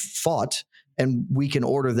 dudes have fought, and we can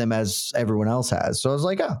order them as everyone else has. So I was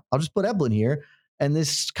like, I'll just put Eblen here, and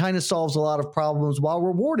this kind of solves a lot of problems while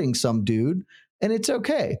rewarding some dude, and it's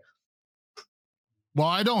okay. while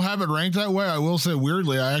I don't have it ranked that way, I will say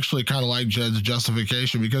weirdly, I actually kind of like Jed's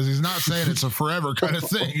justification because he's not saying it's a forever kind of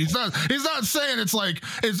thing. He's not saying it's like,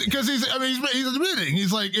 it's because he's admitting,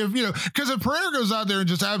 he's like, if, you know, because if Pereira goes out there and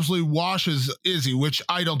just absolutely washes Izzy, which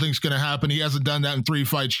I don't think is going to happen. He hasn't done that in 3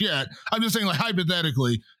 fights yet. I'm just saying, like,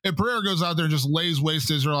 hypothetically, if Pereira goes out there and just lays waste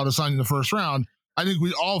to Israel Adesanya in the first round, I think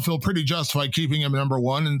we all feel pretty justified keeping him number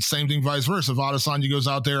one, and same thing vice versa. If Adesanya goes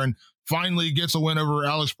out there and finally gets a win over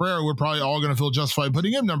Alex Pereira, we're probably all going to feel justified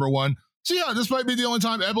putting him number one. So yeah, this might be the only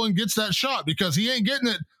time Eblen gets that shot because he ain't getting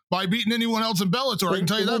it by beating anyone else in Bellator. I can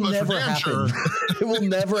tell you that much for damn sure. It will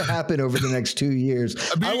never happen over the next 2 years.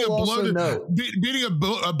 Beating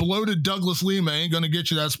a bloated Douglas Lima ain't going to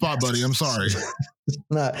get you that spot, buddy. I'm sorry.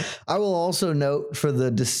 I will also note for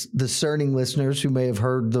the discerning listeners who may have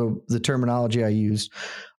heard the terminology I used,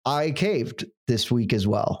 I caved this week as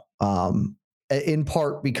well. In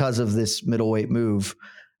part because of this middleweight move.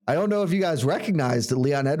 I don't know if you guys recognize that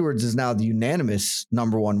Leon Edwards is now the unanimous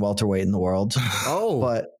number one welterweight in the world.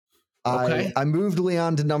 But okay. I moved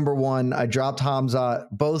Leon to number one. I dropped Hamzat,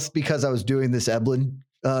 both because I was doing this Eblen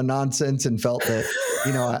nonsense and felt that,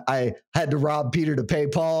 you know, I had to rob Peter to pay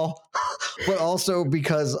Paul, but also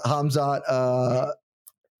because Hamzat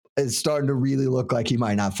is starting to really look like he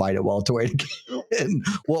might not fight at welterweight again. And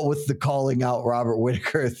what with the calling out Robert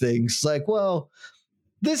Whittaker things, like, well,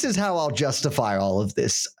 this is how I'll justify all of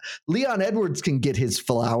this. Leon Edwards can get his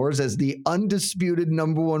flowers as the undisputed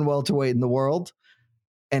number one welterweight in the world.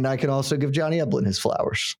 And I can also give Johnny Eblen his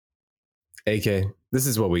flowers. AK, this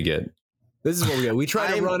is what we get. We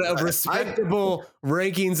try to run a respectable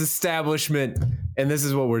rankings establishment, and this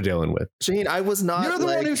is what we're dealing with. Shane, I was not. You're the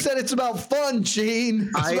one who said it's about fun, Shane.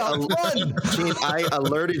 It's about fun. Shane, I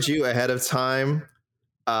alerted you ahead of time,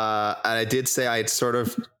 and I did say I had sort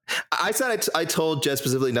of. I said I told Jed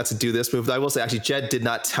specifically not to do this move. I will say, actually, Jed did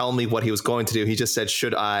not tell me what he was going to do. He just said,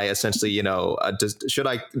 "Should I essentially, you know, should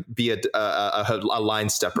I be a line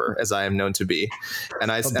stepper as I am known to be?"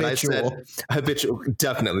 And I said, habitual,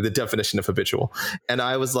 definitely the definition of habitual. And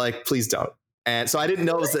I was like, "Please don't." And so I didn't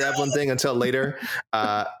know it was the Eblen thing until later.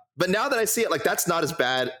 But now that I see it, like, that's not as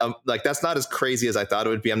bad. Like, that's not as crazy as I thought it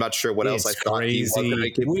would be. I'm not sure what else I thought.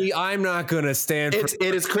 I'm not going to stand for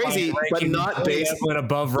it is crazy, but not based on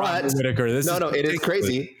above Robert Whittaker. It is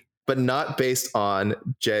crazy, but not based on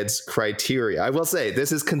Jed's criteria. I will say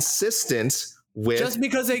this is consistent with just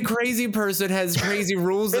because a crazy person has crazy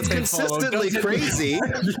rules. It's consistently crazy.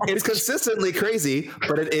 It's consistently crazy,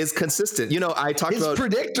 but it is consistent. You know, I talked about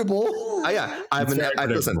predictable. Yeah,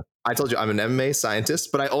 listen. I told you I'm an MMA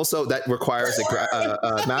scientist, but I also that requires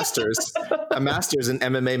a master's in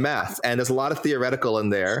MMA math, and there's a lot of theoretical in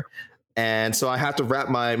there, and so I have to wrap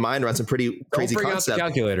my mind around some pretty crazy concepts. Out the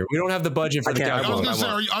calculator. We don't have the budget for the calculator.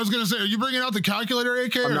 I was going to say, are you bringing out the calculator,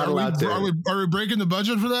 AK? I'm not allowed to. Are we breaking the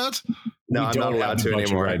budget for that? No, I'm not allowed to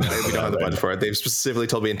anymore. Right now. We don't have the budget for it. They've specifically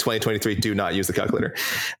told me in 2023, do not use the calculator.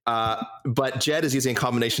 But Jed is using a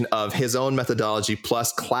combination of his own methodology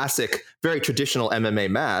plus classic, very traditional MMA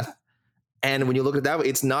math. And when you look at that way,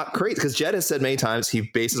 it's not crazy because Jed has said many times he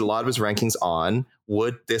bases a lot of his rankings on,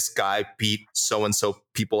 would this guy beat so-and-so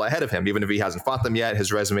people ahead of him? Even if he hasn't fought them yet,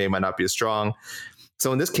 his resume might not be as strong.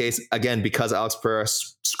 So in this case, again, because Alex Pereira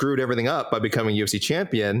screwed everything up by becoming UFC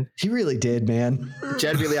champion. He really did, man.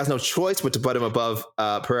 Jed really has no choice but to put him above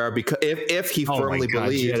Pereira because if he firmly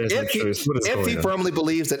believes that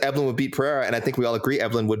Eblen would beat Pereira, and I think we all agree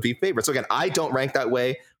Eblen would be favored. So again, I don't rank that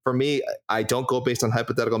way. For me, I don't go based on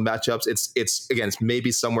hypothetical matchups. It's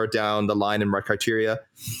maybe somewhere down the line in my criteria.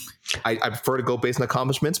 I prefer to go based on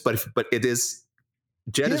accomplishments, but it is.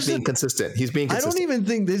 Jed is being consistent. He's being consistent. I don't even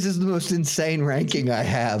think this is the most insane ranking I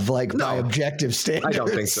have, by objective standards. I don't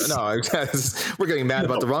think so. No, we're getting mad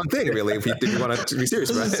about the wrong thing, really, if you want to be serious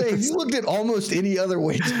about it. If you looked at almost any other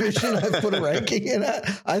weight division I've put a ranking in,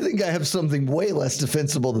 I think I have something way less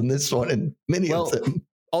defensible than this one in many of them.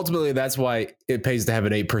 Ultimately, that's why it pays to have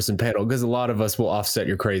an 8-person panel, because a lot of us will offset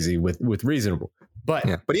your crazy with reasonable. But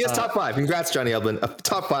he is top 5. Congrats, Johnny Eblen.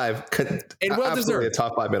 Top 5, and well deserved. A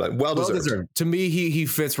top 5 medal. Well deserved. To me, he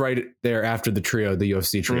fits right there after the trio, the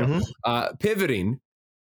UFC trio. Mm-hmm. Pivoting,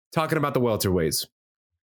 talking about the welterweights,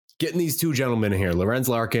 getting these two gentlemen in here, Lorenz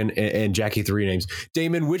Larkin and Jackie 3 Names.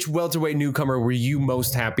 Damon, which welterweight newcomer were you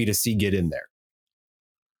most happy to see get in there?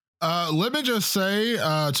 Let me just say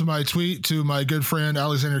to my tweet to my good friend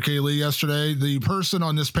Alexander K. Lee yesterday, the person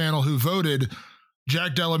on this panel who voted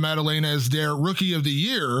Jack Della Maddalena as their rookie of the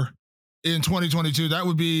year in 2022, that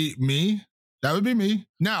would be me. That would be me.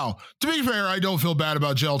 Now, to be fair, I don't feel bad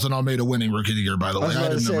about Jailton Almeida winning Rookie of the Year, by the way. I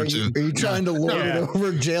did number 2. Are you trying to lord it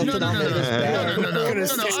over Jailton Almeida's back?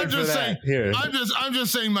 No. I'm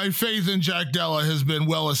just saying my faith in Jack Della has been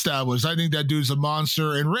well established. I think that dude's a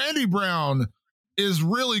monster. And Randy Brown is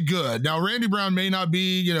really good. Now, Randy Brown may not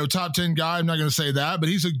be, top 10 guy. I'm not going to say that, but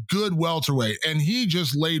he's a good welterweight. And he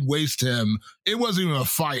just laid waste to him. It wasn't even a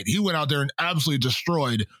fight. He went out there and absolutely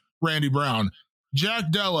destroyed Randy Brown.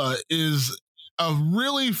 Jack Della is a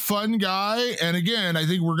really fun guy. And again, I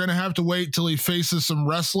think we're going to have to wait till he faces some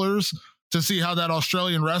wrestlers to see how that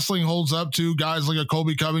Australian wrestling holds up to guys like a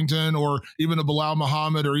Colby Covington or even a Bilal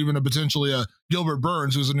Muhammad or even potentially a Gilbert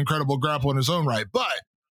Burns, who's an incredible grappler in his own right. But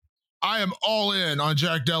I am all in on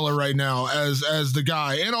Jack Della right now as the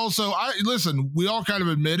guy. And also, we all kind of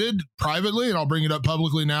admitted privately, and I'll bring it up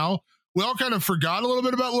publicly now, we all kind of forgot a little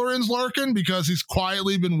bit about Lorenz Larkin because he's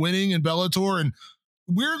quietly been winning in Bellator and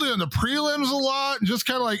weirdly on the prelims a lot, just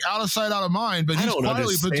kind of like out of sight, out of mind. But he's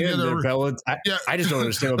quietly put together. I just don't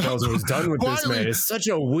understand what Bellator has done with this man. It's such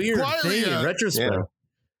a weird thing in retrospect.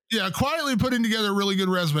 Yeah, quietly putting together a really good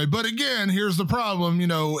resume. But again, here's the problem.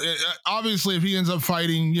 Obviously, if he ends up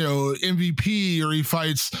fighting, MVP or he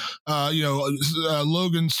fights,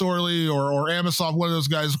 Logan Storley or Amosov, one of those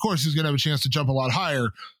guys, of course, he's going to have a chance to jump a lot higher.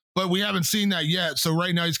 But we haven't seen that yet. So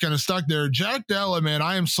right now he's kind of stuck there. Jack Della, man,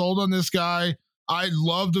 I am sold on this guy. I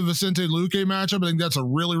love the Vicente Luque matchup. I think that's a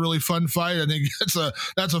really, really fun fight. I think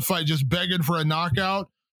that's a fight just begging for a knockout.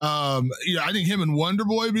 I think him and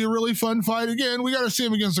Wonderboy would be a really fun fight. Again, we got to see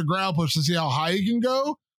him against the ground push to see how high he can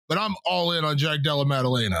go. But I'm all in on Jack Della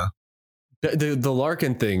Maddalena. The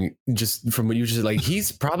Larkin thing, just from what you just said,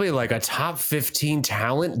 he's probably a top 15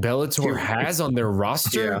 talent Bellator has on their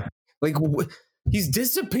roster. Yeah. He's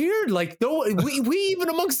disappeared. We even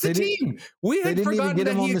amongst the team, they didn't even get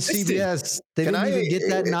him on the CBS. They didn't even get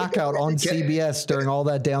that knockout on CBS during all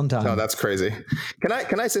that downtime. No, that's crazy. Can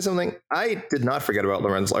I say something? I did not forget about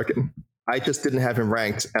Lorenz Larkin. I just didn't have him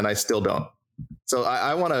ranked, and I still don't. So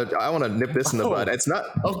I want to nip this in the bud. It's not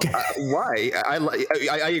okay. Why?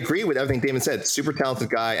 I agree with everything Damon said. Super talented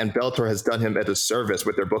guy, and Bellator has done him a disservice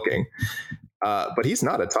with their booking. But he's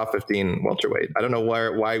not a top 15 welterweight. I don't know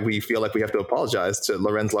why we feel like we have to apologize to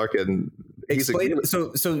Lorenz Larkin.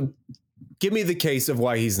 So give me the case of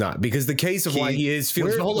why he's not, because the case of why he is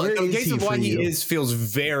feels feels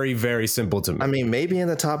very, very simple to me. I mean, maybe in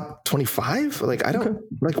the top 25. I don't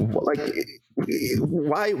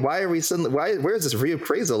why are we suddenly where is this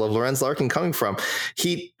reappraisal of Lorenz Larkin coming from?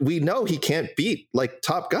 We know he can't beat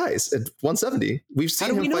top guys at 170. We've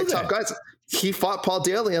seen him fight top guys. He fought Paul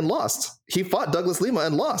Daly and lost. He fought Douglas Lima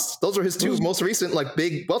and lost. Those are his two most recent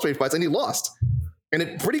big welterweight fights, and he lost. And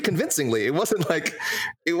it pretty convincingly. It wasn't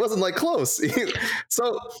close.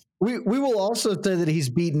 So we will also say that he's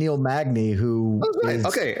beat Neil Magny, who is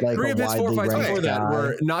 3 of his 4 fights before that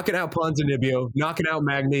were knocking out Ponzinibbio, knocking out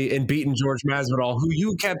Magny, and beating George Masvidal, who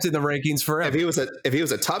you kept in the rankings forever. If he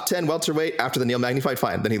was a top 10 welterweight after the Neil Magny fight,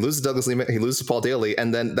 fine. Then he loses to Douglas Lima, he loses to Paul Daly,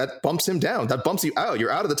 and then that bumps him down. That bumps you out.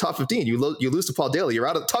 You're out of the top 15. You lose to Paul Daly. You're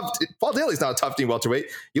out of the top. Paul Daly's not a top 15 welterweight.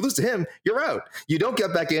 You lose to him, you're out. You don't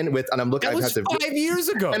get back in with. And I'm looking. That was 5 years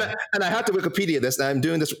ago. And I have to Wikipedia this, and I'm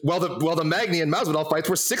doing this. Well, the Magny and Masvidal fights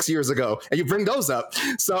were 6 years ago, and you bring those up.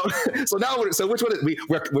 So now which one?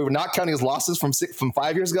 We're not counting his losses from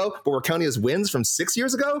 5 years ago, but we're counting his wins from 6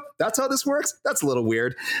 years ago. That's how this works. That's a little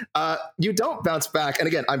weird. You don't bounce back. And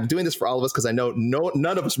again, I'm doing this for all of us because I know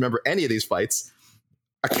none of us remember any of these fights.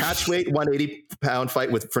 A catchweight 180-pound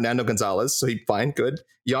fight with Fernando Gonzalez, so fine, good.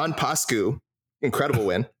 Jan Pascu, incredible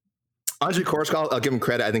win. Andrei Koreshkov, I'll give him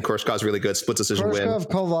credit. I think Koreshkov's really good. Split decision win.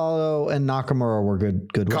 Carvalho, and Nakamura were good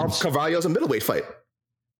wins. Carvalho's a middleweight fight.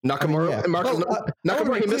 Nakamura,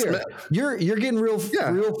 Nakamura, he missed. You're getting real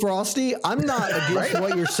frosty. I'm not against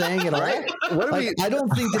what you're saying at all. I don't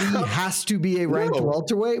think that he has to be a ranked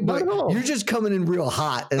welterweight, but you're just coming in real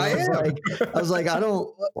hot. And I was like, I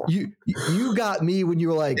don't. You got me when you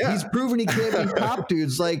were like, he's proven he can't be top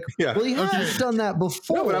dudes. Well, he has done that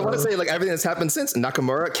before. No, but I want to say everything that's happened since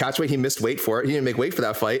Nakamura, catchweight, he missed weight for it. He didn't make weight for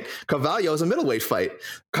that fight. Carvalho is a middleweight fight.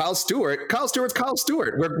 Kyle Stewart's Kyle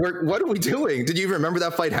Stewart. What are we doing? Did you even remember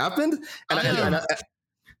that fight happened? And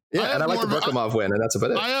I like the Brookamov win, and that's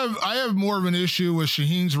about it. I have more of an issue with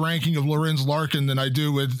Shaheen's ranking of Lorenz Larkin than I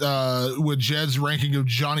do with Jed's ranking of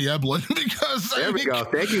Johnny Eblen because there we go.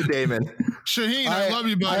 Thank you, Damon. Shaheen, I love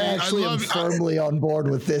you, buddy. I actually am firmly on board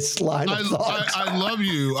with this line of thought. I love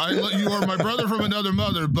you. You are my brother from another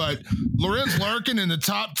mother, but Lorenz Larkin in the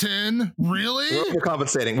top 10, really? We're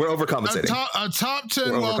overcompensating. A top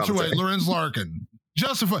 10 welterweight, Lorenz Larkin.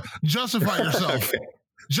 Justify yourself.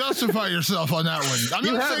 justify yourself on that one. I'm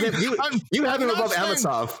You not have saying, him. You have him I'm not above saying-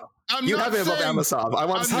 Amosov. I'm You not have him above saying- Amosov. I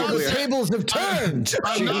want to I'm be not The clear. saying- tables have turned.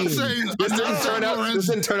 I'm not Shaheen. saying This I'm didn't not turn saying out. Lorenz- This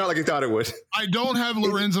didn't turn out like you thought it would. I don't have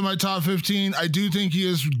Lorenz in my top 15. I do think he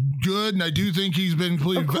is good, and I do think he's been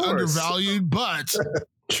completely Of course. undervalued. But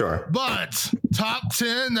Sure. top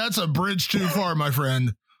 10, that's a bridge too far, my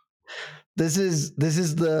friend. This is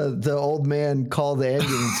the old man call the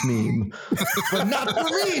ambulance meme, but not for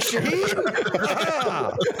me, Shaheen.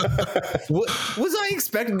 Was I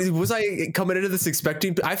expecting? Was I coming into this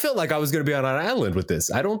expecting? I felt like I was going to be on an island with this.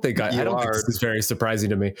 I don't think think this is very surprising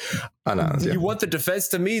to me. I know. Yeah. You want the defense?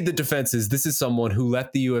 To me, the defense is this is someone who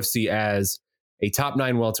left the UFC as a top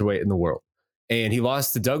 9 welterweight in the world, and he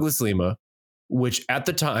lost to Douglas Lima, which at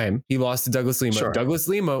the time he lost to Douglas Lima. Sure. Douglas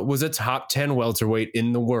Lima was a top 10 welterweight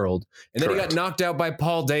in the world. And then Correct. he got knocked out by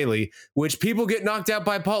Paul Daly, which people get knocked out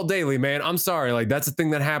by Paul Daly, man. I'm sorry. Like, that's a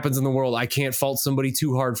thing that happens in the world. I can't fault somebody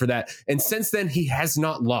too hard for that. And since then, he has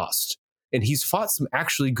not lost. And he's fought some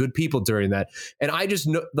actually good people during that. And I just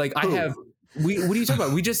know, like, I have. What are you talking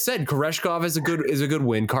about? We just said Koreshkov is a good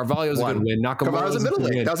win. Carvalho's a good win. Carvalho's a Nakamura's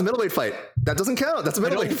middleweight. That was a middleweight fight. That doesn't count. That's a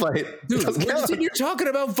middleweight fight. Dude, Doesn't count. you're talking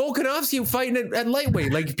about Volkanovski fighting at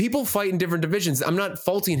lightweight. Like, people fight in different divisions. I'm not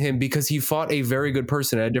faulting him because he fought a very good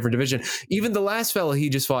person at a different division. Even the last fella he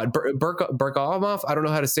just fought, Burkhamov, I don't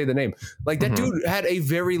know how to say the name. Like, that dude had a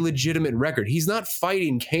very legitimate record. He's not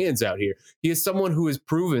fighting cans out here. He is someone who is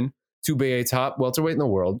proven to be a top welterweight in the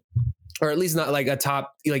world. Or at least not like a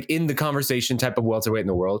top, like in the conversation type of welterweight in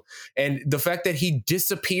the world. And the fact that he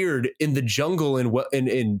disappeared in the jungle in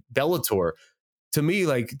Bellator, to me,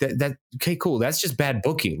 like that okay, cool. That's just bad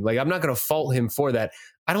booking. Like, I'm not going to fault him for that.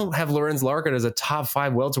 I don't have Lorenz Larkin as a top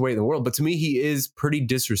 5 welterweight in the world, but to me, he is pretty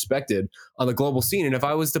disrespected on the global scene. And if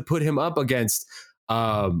I was to put him up against,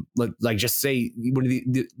 like just say one of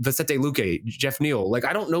the Vicente Luque, Jeff Neal, like,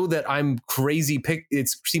 I don't know that I'm crazy. It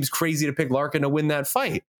seems crazy to pick Larkin to win that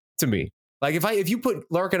fight. To me, like, if you put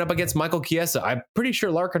Larkin up against Michael Chiesa, I'm pretty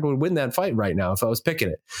sure Larkin would win that fight right now if I was picking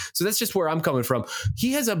it. So that's just where I'm coming from.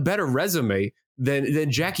 He has a better resume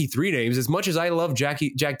than Jackie Three Names. As much as I love Jack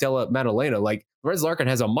Della Maddalena, like, Lorenz Larkin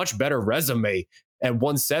has a much better resume at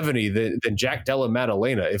 170 than Jack Della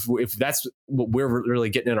Maddalena. If that's what we're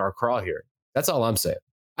really getting in our craw here, that's all I'm saying.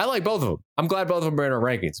 I like both of them. I'm glad both of them are in our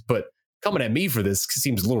rankings, but coming at me for this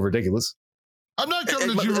seems a little ridiculous. I'm not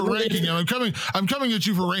coming at you for ranking him. I'm coming at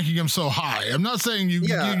you for ranking him so high. I'm not saying you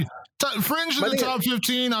fringe in the top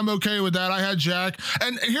 15. I'm okay with that. I had Jack,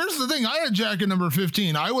 and here's the thing: I had Jack at number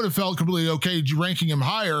 15. I would have felt completely okay ranking him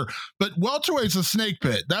higher, but welterweight's a snake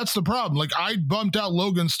pit. That's the problem. Like, I bumped out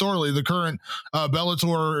Logan Storley, the current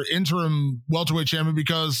Bellator interim welterweight champion,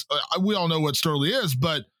 because we all know what Storley is,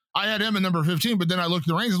 but I had him at number 15, but then I looked at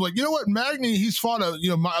the ranks and was like, you know what? Magny, he's fought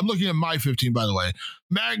I'm looking at my 15, by the way.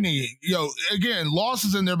 Magny, again,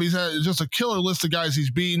 losses in there, but he's had just a killer list of guys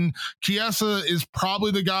he's beaten. Chiesa is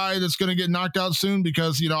probably the guy that's going to get knocked out soon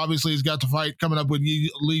because, obviously he's got to fight coming up with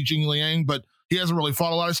Li Jingliang, but he hasn't really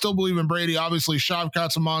fought a lot. I still believe in Brady. Obviously,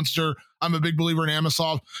 Shavkat's a monster. I'm a big believer in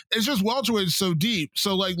Amosov. It's just welterweight is so deep.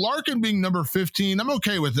 So, like, Larkin being number 15, I'm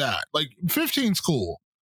okay with that. Like, 15's cool.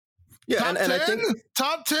 Yeah, Top 10? and I think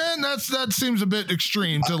top 10, that seems a bit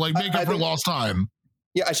extreme to like make up for lost time.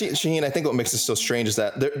 Yeah, Shaheen, I think what makes this so strange is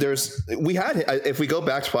that if we go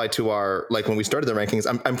back to our, like, when we started the rankings,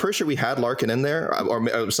 I'm pretty sure we had Larkin in there,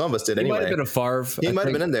 or some of us did anyway. He might have been a Favre. He might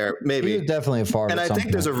have been in there, maybe. He was definitely a Favre. And I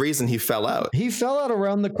think there's a reason he fell out. He fell out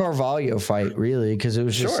around the Carvalho fight, really, because it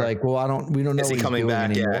was just like, well, we don't know. Is he coming back?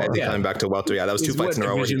 Anymore. Is he coming back to welter? Yeah, that was 2 fights in a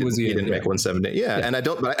row where he didn't make 170. Yeah, and I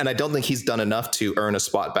don't think he's done enough to earn a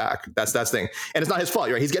spot back. That's the thing, and it's not his fault.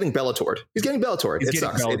 You're right. He's getting Bellatored. It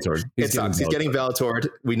sucks. It sucks. He's getting Bellatored.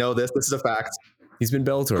 We know this. This is a fact. He's been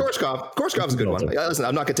Bellator. Koreshkov's a good one. Listen,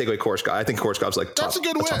 I'm not going to take away Koreshkov. I think Koreshkov's like top. That's a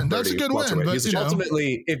good win. That's a good win. But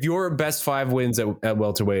ultimately, if your best 5 wins at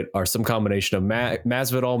welterweight are some combination of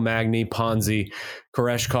Masvidal, Magny, Ponzi,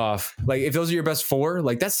 Koreshkov, like, if those are your best 4,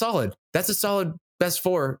 like, that's solid. That's a solid best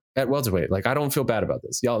 4 at welterweight. Like, I don't feel bad about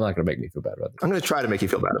this. Y'all are not going to make me feel bad about this. I'm going to try to make you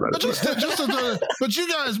feel bad about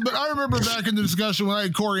it. But I remember back in the discussion when I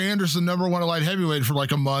had Corey Anderson number 1 at light heavyweight for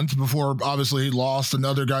like a month before, obviously, he lost and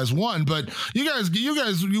other guys won. But you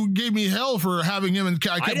gave me hell for having him, and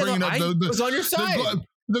I kept bringing up the was on your side.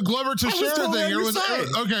 The Glover Teixeira thing. It was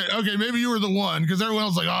okay. Maybe you were the one, because everyone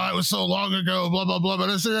else was like, it was so long ago, blah blah blah.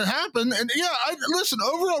 But I said it happened, and listen.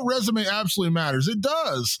 Overall resume absolutely matters. It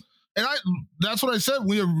does. And that's what I said.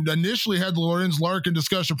 We initially had the Lorenz Larkin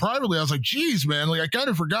discussion privately. I was like, geez, man, like, I kind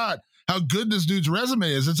of forgot how good this dude's resume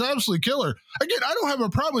is. It's absolutely killer. Again, I don't have a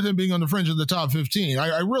problem with him being on the fringe of the top 15.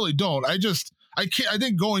 I really don't. I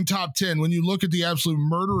think going top 10, when you look at the absolute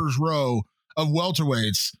murderer's row of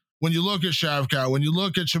welterweights, when you look at Shavkat, when you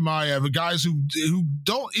look at Chimaev, guys who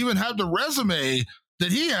don't even have the resume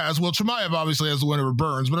that he has. Well, Chimaev obviously has the win over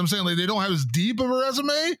Burns, but I'm saying like they don't have as deep of a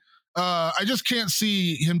resume. I just can't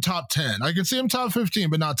see him top 10. I can see him top 15,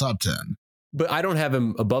 but not top 10. But I don't have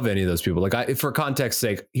him above any of those people. Like, for context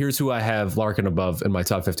sake, here's who I have Larkin above in my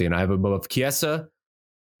top 15. I have him above Chiesa,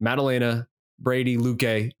 Maddalena, Brady,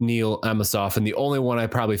 Luque, Neal, Amosov, and the only one I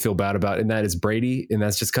probably feel bad about, and that is Brady, and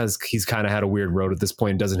that's just because he's kind of had a weird road at this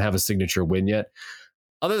point and doesn't have a signature win yet.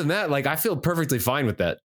 Other than that, like, I feel perfectly fine with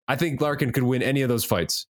that. I think Larkin could win any of those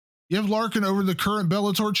fights. You have Larkin over the current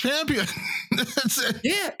Bellator champion.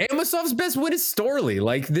 Yeah, Amosov's best win is Storley.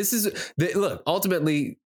 Like, this is look.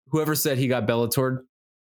 Ultimately, whoever said he got Bellator,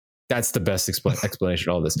 that's the best explanation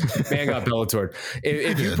of all this. Man got Bellator.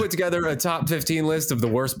 If you put together a top 15 list of the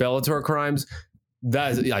worst Bellator crimes,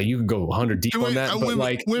 you can go 100 deep on that. But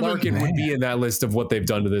Larkin would be in that list of what they've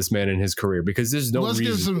done to this man in his career, because there's no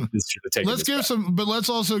reason this should have taken. But let's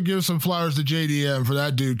also give some flowers to JDM for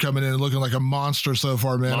that dude coming in and looking like a monster so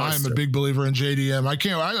far, man. I am a big believer in JDM.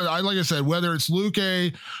 I like I said, whether it's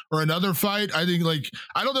Luque or another fight, I think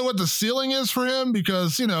I don't know what the ceiling is for him,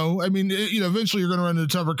 because eventually you're going to run into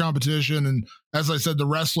tougher competition, and as I said, the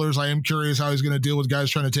wrestlers, I am curious how he's going to deal with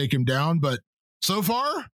guys trying to take him down. But so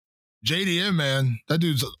far, JDM, man, that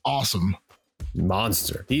dude's awesome.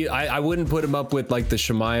 Monster. I wouldn't put him up with like the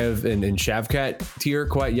Chimaev and Shavkat tier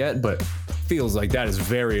quite yet, but feels like that is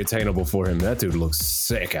very attainable for him. That dude looks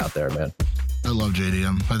sick out there, man. I love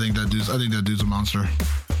JDM. I think that dude's a monster.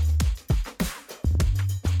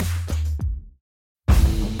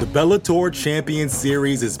 The Bellator Champion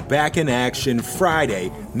Series is back in action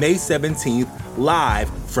Friday, May 17th, live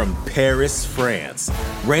from Paris, France.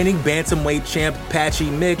 Reigning bantamweight champ Patchy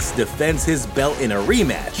Mix defends his belt in a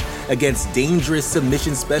rematch against dangerous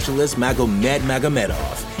submission specialist Magomed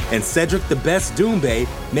Magomedov. And Cedric the Best Doumbé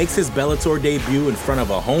makes his Bellator debut in front of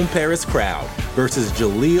a home Paris crowd versus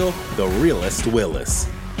Jaleel the Realist Willis.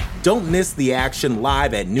 Don't miss the action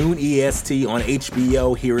live at noon EST on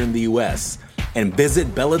HBO here in the US. And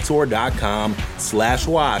visit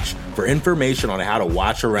Bellator.com/watch for information on how to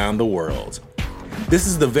watch around the world. This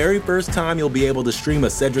is the very first time you'll be able to stream a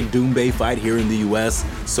Cedric Doumbé fight here in the US,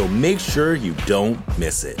 so make sure you don't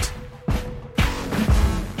miss it.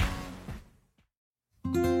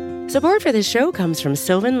 Support for this show comes from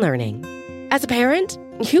Sylvan Learning. As a parent,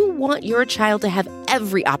 you want your child to have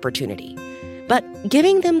every opportunity, but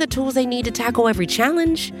giving them the tools they need to tackle every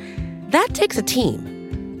challenge, that takes a team.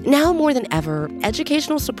 Now more than ever,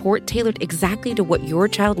 educational support tailored exactly to what your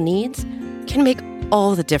child needs can make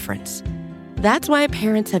all the difference. That's why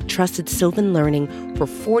parents have trusted Sylvan Learning for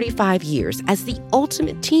 45 years as the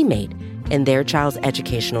ultimate teammate in their child's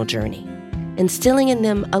educational journey, instilling in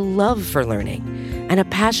them a love for learning and a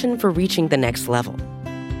passion for reaching the next level.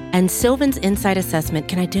 And Sylvan's Insight Assessment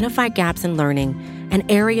can identify gaps in learning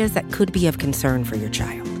and areas that could be of concern for your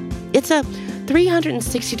child. It's a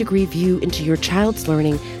 360-degree view into your child's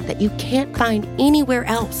learning that you can't find anywhere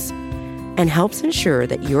else, and helps ensure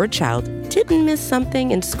that your child didn't miss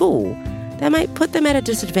something in school that might put them at a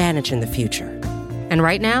disadvantage in the future. And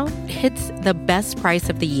right now, it's the best price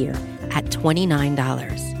of the year at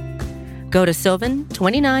 $29. Go to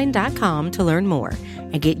sylvan29.com to learn more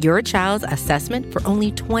and get your child's assessment for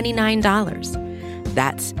only $29.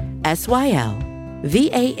 That's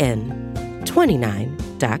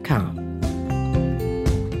SYLVAN29.com.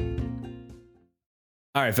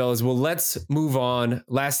 All right, fellas. Well, let's move on.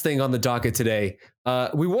 Last thing on the docket today.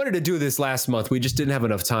 We wanted to do this last month. We just didn't have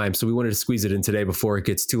enough time, so we wanted to squeeze it in today before it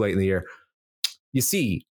gets too late in the year. You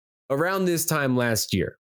see, around this time last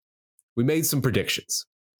year, we made some predictions.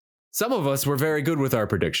 Some of us were very good with our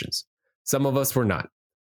predictions. Some of us were not.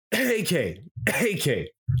 AK.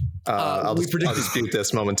 I'll dispute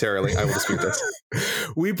this momentarily. I will dispute this.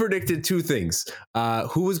 We predicted two things.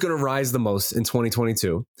 Who was going to rise the most in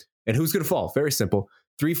 2022 and who's going to fall. Very simple.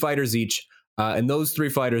 3 fighters each. And those 3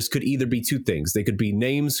 fighters could either be two things. They could be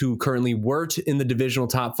names who currently weren't in the divisional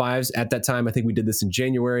top 5s at that time. I think we did this in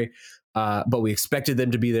January, but we expected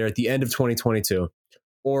them to be there at the end of 2022.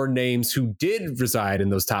 Or names who did reside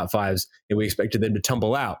in those top 5s, and we expected them to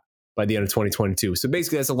tumble out by the end of 2022. So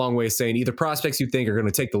basically, that's a long way of saying either prospects you think are going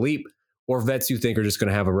to take the leap, or vets you think are just going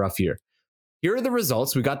to have a rough year. Here are the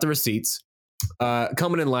results. We got the receipts.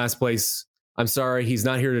 Coming in last place, I'm sorry, he's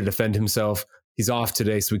not here to defend himself. He's off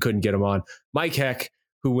today, so we couldn't get him on. Mike Heck,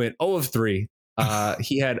 who went 0 of 3.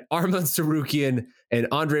 He had Arman Tsarukyan and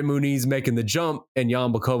Andre Muniz making the jump, and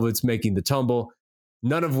Jan Blachowicz making the tumble.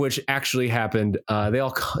 None of which actually happened. They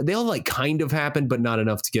all like kind of happened, but not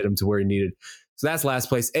enough to get him to where he needed. So that's last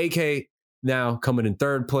place. AK now coming in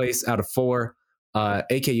third place out of 4.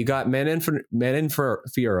 AK, you got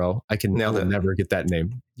Manenfiero. I will never get that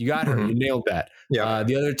name. You got her. You nailed that. Yeah.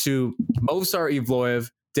 The other two, Movsar Evloev,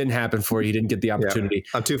 didn't happen for you. You didn't get the opportunity.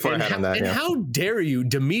 I'm too far ahead on that. And how dare you,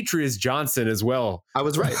 Demetrius Johnson as well? I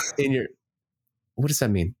was right. What does that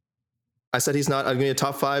mean? I said he's not going to be a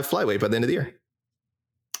top 5 flyweight by the end of the year.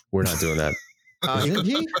 We're not doing that. He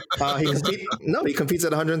competes at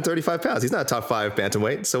 135 pounds. He's not a top 5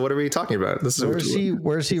 bantamweight. So what are we talking about?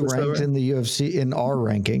 Where's he ranked in the UFC in our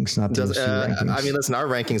rankings? Not the UFC rankings. I mean, listen, our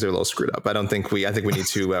rankings are a little screwed up. I think we need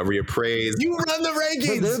to reappraise. You run the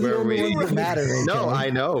rankings. They're the only ones that matter. No, I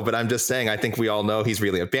know, but I'm just saying. I think we all know he's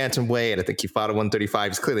really a bantamweight. I think he fought at 135.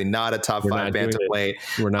 He's clearly not a top 5 bantamweight.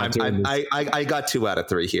 We're not doing this. I got 2 out of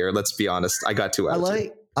 3 here. Let's be honest. I got 2 out of 3.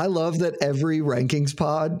 I love that every rankings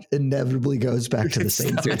pod inevitably goes back to the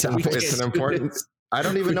same 3 topics. It's an important. I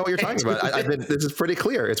don't even know what you're talking about. This is pretty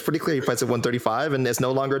clear. It's pretty clear. He fights at 135 and is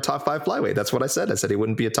no longer a top 5 flyweight. That's what I said. I said he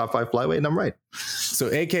wouldn't be a top 5 flyweight, and I'm right. So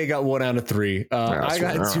AK got 1 out of 3. I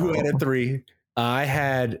got 2 out of 3.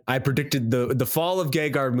 I predicted the fall of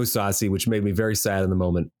Gegard Mousasi, which made me very sad in the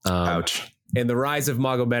moment. Ouch. And the rise of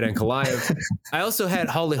Magomed Ankalaev. I also had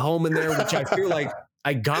Holly Holm in there, which I feel like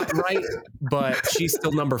I got right, but she's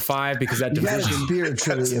still number 5 because that division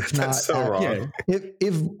spiritually, if not so wrong. Yeah.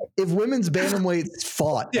 If women's bantamweights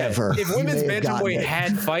fought ever, if women's bantamweight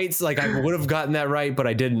had fights, like I would have gotten that right, but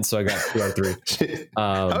I didn't, so I got 2 out of 3.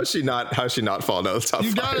 How is she not falling out of the top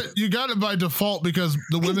 5? You got it by default because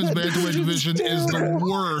the women's bantamweight division is the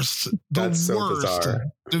worst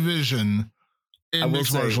division in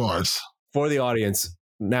mixed martial arts. For the audience,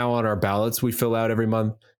 now on our ballots we fill out every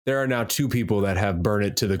month, there are now 2 people that have "burn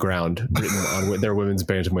it to the ground" written on their women's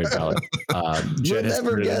bantamweight ballot. Jed has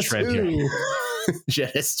started a trend here. Jed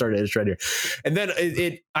has started a trend here. And then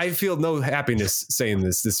I feel no happiness saying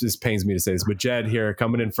this. This pains me to say this, but Jed here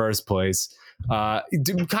coming in first place.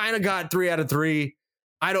 Kind of got 3 out of 3.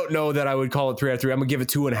 I don't know that I would call it 3 out of 3. I'm gonna give it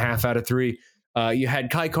 2.5 out of 3. You had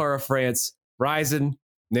Kai Kara France rising,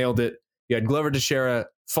 nailed it. You had Glover Teixeira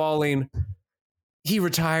falling. He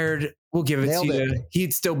retired. We'll give it to you.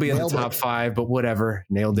 He'd still be in the top 5, but whatever.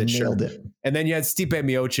 Nailed it. And then you had Stipe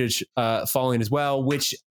Miocic falling as well,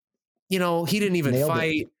 which, he didn't even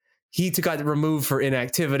fight. He got removed for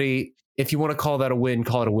inactivity. If you want to call that a win,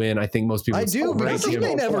 call it a win. I think most people. I do, because he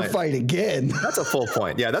may never fight again. That's a full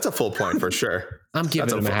point. Yeah, that's a full point for sure. I'm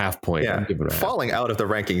giving him a half point. Yeah. Falling out of the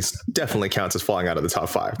rankings definitely counts as falling out of the top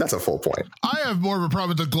 5. That's a full point. I have more of a problem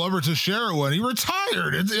with the Glover Teixeira one. He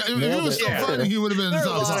retired. If he was still fighting, he would have been in the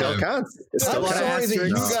top 5. Still counts. I'm sorry that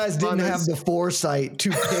you guys didn't have the foresight to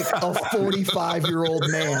pick a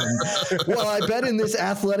 45-year-old man. Well, I bet in this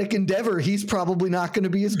athletic endeavor, he's probably not going to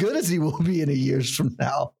be as good as he will be in a years from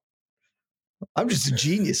now. I'm just a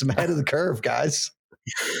genius. I'm ahead of the curve, guys.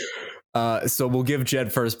 So we'll give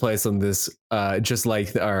Jed first place on this, just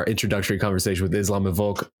like our introductory conversation with Islam and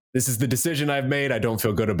Volk. This is the decision I've made. I don't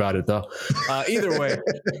feel good about it, though. Either way,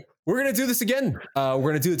 we're going to do this again. We're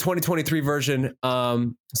going to do the 2023 version.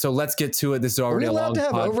 So let's get to it. This is already a long allowed to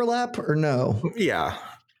have overlap or no? Yeah.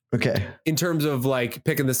 Okay. In terms of like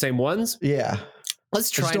picking the same ones? Yeah.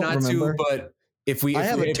 Let's try not to, but I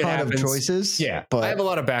have a ton of choices. Yeah, but I have a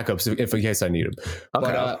lot of backups if in case I need them.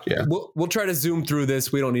 Okay. But we'll try to zoom through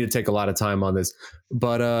this. We don't need to take a lot of time on this.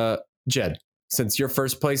 But Jed, since you're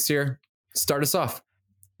first place here, start us off.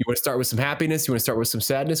 You want to start with some happiness? You want to start with some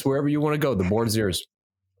sadness? Wherever you want to go, the board is yours.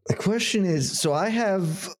 The question is, so I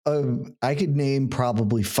could name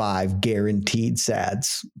probably 5 guaranteed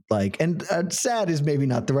sads. And sad is maybe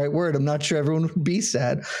not the right word. I'm not sure everyone would be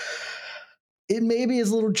sad. It maybe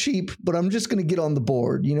is a little cheap, but I'm just going to get on the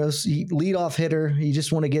board. Lead off hitter. You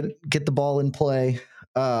just want to get the ball in play.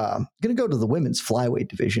 Going to go to the women's flyweight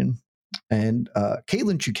division. And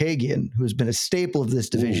Katlyn Chookagian, who has been a staple of this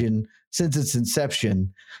division since its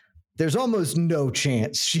inception, there's almost no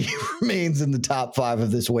chance she remains in the top 5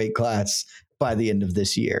 of this weight class by the end of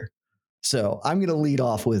this year. So I'm going to lead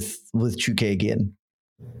off with Chookagian.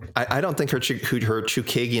 I don't think her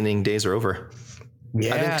Chookagianing days are over.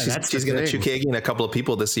 Yeah, I think she's going to Chookagian a couple of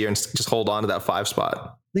people this year and just hold on to that 5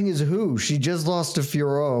 spot. Thing is, who? She just lost to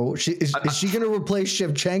Furo. Is she going to replace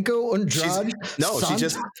Shevchenko? Andrade?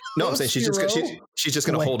 I'm saying she's just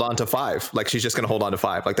going to hold on to 5. Like she's just going to hold on to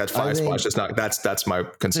 5. Like that 5 spot's just not. That's my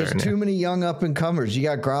concern. There's too many young up and comers. You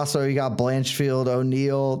got Grasso, you got Blanchfield,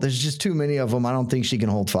 O'Neal. There's just too many of them. I don't think she can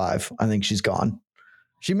hold 5. I think she's gone.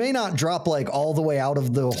 She may not drop all the way out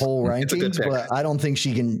of the whole rankings, but I don't think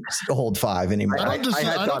she can hold 5 anymore. I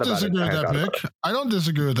don't disagree with that pick. I don't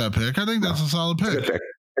disagree with that pick. I think that's a solid pick. Good pick.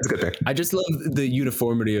 It's a good pick. I just love the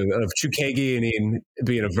uniformity of Chukagian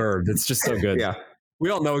being a verb. It's just so good. Yeah. We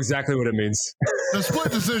all know exactly what it means. The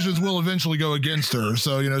split decisions will eventually go against her.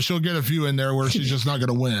 So, she'll get a few in there where she's just not going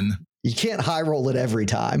to win. You can't high roll it every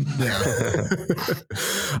time. Yeah.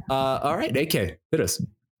 All right, AK, hit us.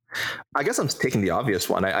 I guess I'm taking the obvious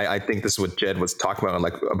one. I think this is what Jed was talking about,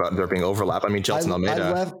 about there being overlap. I mean, Gelson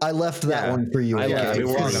Almeida. I left that one for you. I mean,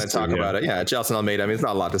 we're all going to talk Yeah. about it. Yeah, Gelson Almeida. I mean, it's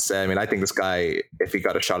not a lot to say. I mean, I think this guy, if he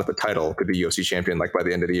got a shot at the title, could be UFC champion by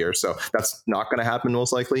the end of the year. So that's not going to happen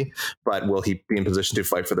most likely. But will he be in position to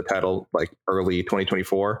fight for the title early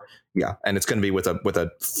 2024? Yeah, and it's going to be with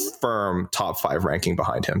a firm top 5 ranking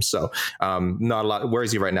behind him. So not a lot. Where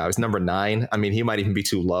is he right now? He's number 9. I mean, he might even be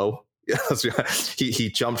too low. He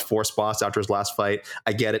jumped 4 spots after his last fight.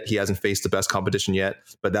 I get it. He hasn't faced the best competition yet,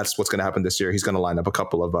 but that's what's going to happen this year. He's going to line up a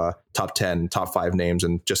couple of top 10, top 5 names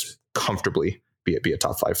and just comfortably be a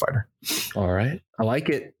top 5 fighter. All right. I like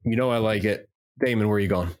it. I like it. Damon, where are you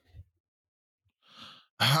going?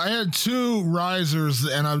 I had 2 risers,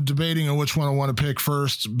 and I'm debating on which one I want to pick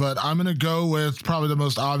first, but I'm going to go with probably the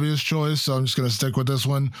most obvious choice, so I'm just going to stick with this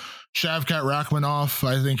one. Shavkat Rakhmonov.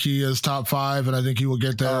 I think he is top 5, and I think he will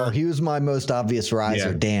get there. Oh, he was my most obvious riser.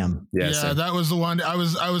 Yeah. Damn. Yeah, that was the one. I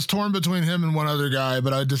was torn between him and one other guy,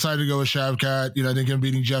 but I decided to go with Shavkat. I think him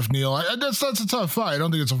beating Jeff Neal. That's a tough fight. I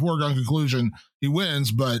don't think it's a foregone conclusion he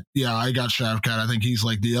wins, but yeah, I got Shavkat. I think he's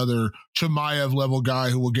like the other Chimaev level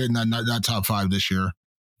guy who will get in that top 5 this year.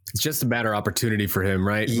 It's just a matter of opportunity for him,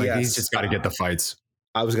 right? Yes. He's just got to get the fights.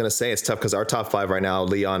 I was going to say it's tough because our top 5 right now,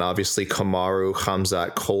 Leon, obviously, Kamaru,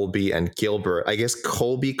 Khamzat, Colby, and Gilbert. I guess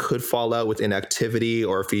Colby could fall out with inactivity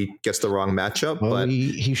or if he gets the wrong matchup, Well, but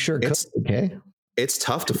he sure could. Okay. it's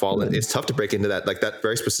tough to fall in. It's tough to break into that, that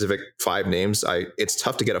very specific 5 names. It's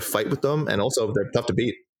tough to get a fight with them, and also they're tough to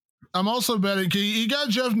beat. I'm also betting he got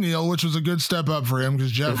Jeff Neal, which was a good step up for him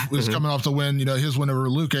because Jeff was coming off the win, his win over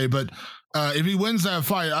Luque. But if he wins that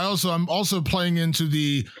fight, I'm also playing into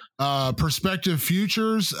the prospective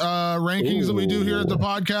futures rankings that we do here at the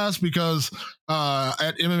podcast because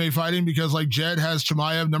at MMA Fighting, because Jed has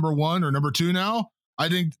Chimaev number 1 or number 2 now. I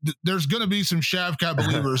think there's going to be some Shavkat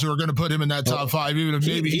believers who are going to put him in that top 5, even if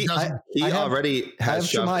maybe he doesn't. He already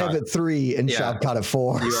has Chimaev at 3 and Shavkat at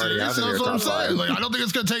 4. You already have him in your That's what I'm top 5. saying. I don't think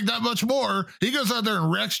it's going to take that much more. He goes out there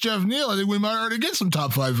and wrecks Jeff Neal. I think we might already get some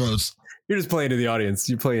top 5 votes. You're just playing to the audience.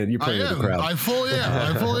 You're playing to the crowd. I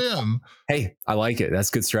fully am. Hey, I like it. That's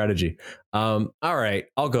good strategy. All right,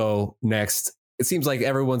 I'll go next. It seems like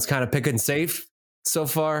everyone's kind of picking safe so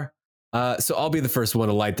far. So I'll be the first one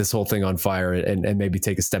to light this whole thing on fire and maybe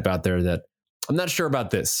take a step out there that I'm not sure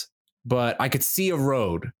about this, but I could see a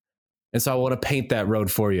road. And so I want to paint that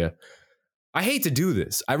road for you. I hate to do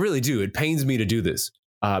this. I really do. It pains me to do this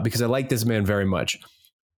because I like this man very much.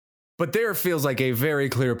 But there feels like a very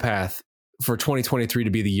clear path for 2023 to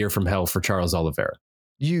be the year from hell for Charles Oliveira.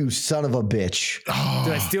 You son of a bitch.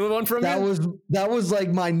 Did I steal one from you? That was like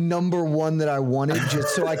my number 1 that I wanted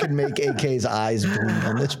just so I could make AK's eyes bleed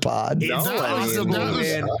on this pod.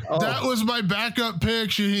 That was my backup pick,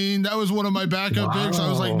 Shaheen. That was one of my backup picks. I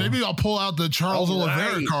was like, maybe I'll pull out the Charles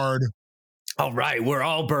Oliveira card. All right, we're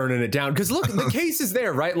all burning it down. Because look, the case is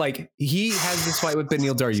there, right? He has this fight with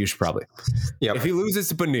Beneil Dariush probably. Yep. If he loses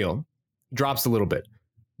to Beneil, drops a little bit.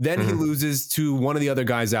 Then he loses to one of the other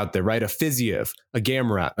guys out there, right? A Fiziev, a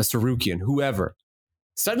Gamrat, a Sarukian, whoever.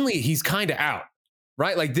 Suddenly he's kind of out,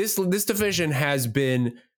 right? This division has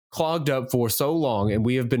been clogged up for so long, and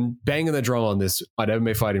we have been banging the drum on this on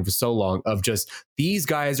MMA Fighting for so long of just these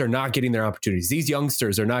guys are not getting their opportunities. These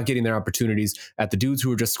youngsters are not getting their opportunities at the dudes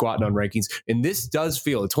who are just squatting on rankings. And this does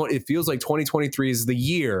feel, it feels like 2023 is the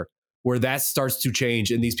year where that starts to change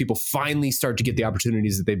and these people finally start to get the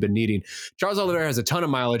opportunities that they've been needing. Charles Oliveira has a ton of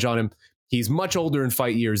mileage on him. He's much older in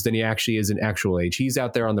fight years than he actually is in actual age. He's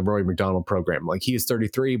out there on the Rory McDonald program. He is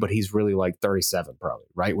 33, but he's really 37 probably,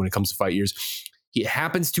 right? When it comes to fight years. It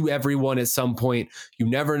happens to everyone at some point. You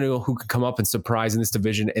never know who could come up and surprise in this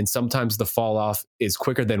division. And sometimes the fall off is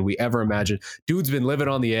quicker than we ever imagined. Dude's been living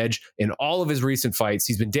on the edge in all of his recent fights.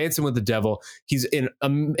 He's been dancing with the devil. He's in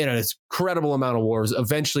an incredible amount of wars.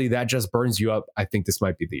 Eventually that just burns you up. I think this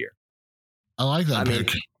might be the year. I like that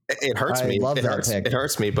pick. It hurts me. Love it that hurts. pick. It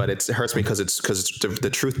hurts me, but it hurts me because it's the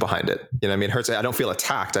truth behind it. You know what I mean? It hurts. I don't feel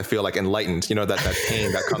attacked. I feel enlightened.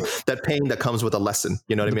 That pain that comes with a lesson.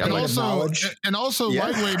 You know what I mean? And also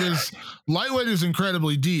lightweight is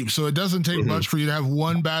incredibly deep. So it doesn't take much for you to have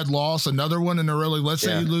one bad loss, another one in a really. Let's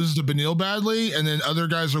say he loses to Beneil badly, and then other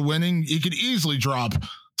guys are winning. He could easily drop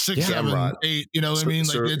 6, 7, 8. You know what I mean?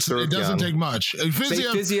 It doesn't take much.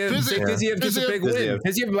 Fiziev gets a big win.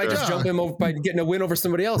 Fiziev might just jump him over by getting a win over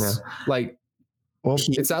somebody else. Well,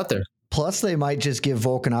 It's out there. plus, they might just give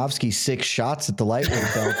Volkanovski 6 shots at the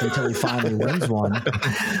lightweight belt until he finally wins one.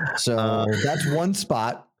 So that's one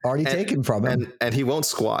spot already taken from him. And he won't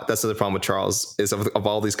squat. That's the other problem with Charles is of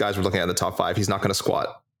all these guys we're looking at in the top 5, he's not going to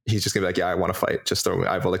squat. He's just gonna be like, yeah, I want to fight. Just throw me.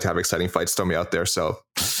 I would like to have exciting fights. Throw me out there. So,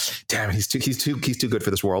 damn, he's too good for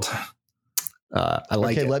this world. I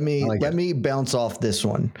like okay, it. let me bounce off this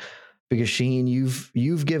one because Shaheen,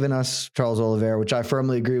 you've given us Charles Oliveira, which I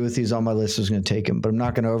firmly agree with. He's on my list. I was going to take him, but I'm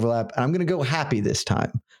not going to overlap. And I'm going to go Happy this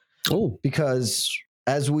time. Oh, because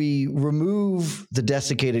as we remove the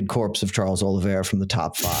desiccated corpse of Charles Oliveira from the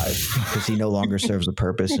top 5 because he no longer serves a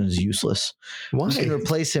purpose and is useless, Why? I'm just going to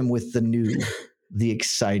replace him with the new, the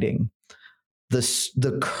exciting,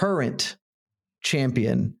 the current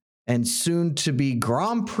champion and soon to be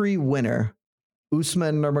Grand Prix winner,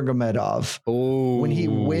 Usman Nurmagomedov. When he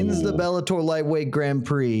wins the Bellator Lightweight Grand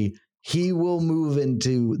Prix, he will move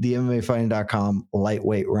into the MMAfighting.com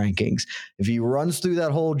lightweight rankings. If he runs through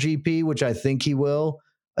that whole GP, which I think he will,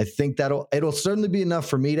 I think it'll certainly be enough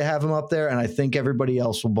for me to have him up there, and I think everybody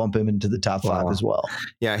else will bump him into the top 5 as well.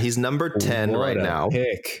 Yeah, he's number 10 right now.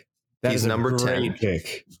 Pick. He's number 10.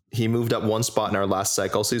 Pick. He moved up 1 spot in our last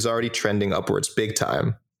cycle, so he's already trending upwards big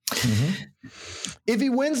time. Mm-hmm. If he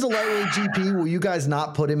wins the lightweight GP, will you guys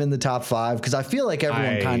not put him in the top 5? Because I feel like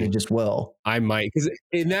everyone kind of just will. I might, because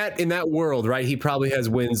in that world, right? He probably has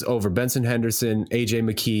wins over Benson Henderson, AJ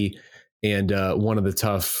McKee, and one of the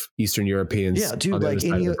tough Eastern Europeans. Yeah, dude, like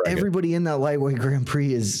everybody in that lightweight Grand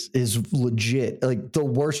Prix is legit. Like the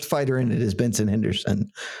worst fighter in it is Benson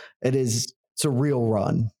Henderson. It's a real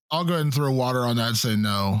run. I'll go ahead and throw water on that and say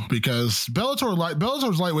no, because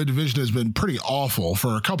Bellator's lightweight division has been pretty awful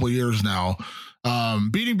for a couple of years now.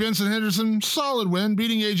 Beating Benson Henderson, solid win.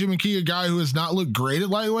 Beating AJ McKee, a guy who has not looked great at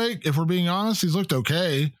lightweight. If we're being honest, he's looked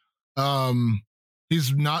okay.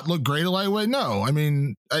 He's not looked great at lightweight. No, I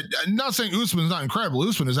mean, I'm not saying Usman's not incredible.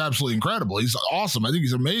 Usman is absolutely incredible. He's awesome. I think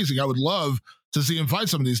he's amazing. I would love to see him fight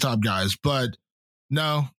some of these top guys, but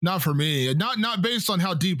no, not for me. Not based on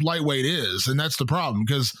how deep lightweight is, and that's the problem,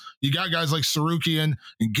 because you got guys like Sarukian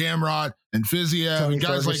and Gamrot and Fiziev and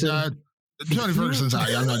guys like that. Tony Ferguson's out.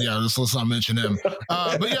 Yeah, let's not mention him.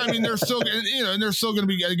 But yeah, I mean, they're still, and they're still going to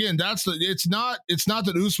be, again, it's not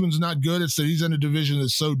that Usman's not good. It's that he's in a division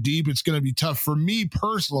that's so deep. It's going to be tough for me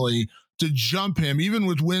personally to jump him, even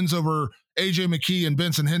with wins over AJ McKee and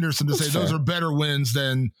Benson Henderson, to say those are better wins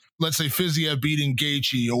than, let's say, Fiziev beating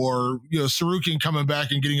Gaethje, or, Sarukian coming back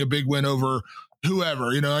and getting a big win over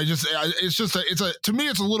whoever. To me,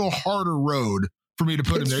 it's a little harder road for me to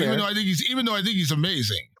put him there, even though I think he's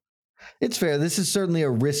amazing. It's fair. This is certainly a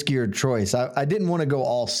riskier choice. I didn't want to go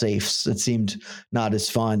all safes. It seemed not as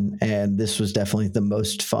fun. And this was definitely the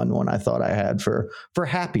most fun one I thought I had for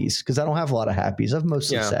happies, because I don't have a lot of happies. I have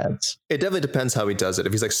mostly sads. It definitely depends how he does it.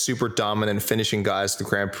 If he's like super dominant finishing guys to the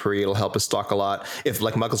Grand Prix, it'll help his stock a lot. If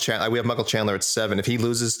like Michael Chandler, we have Michael Chandler at 7. If he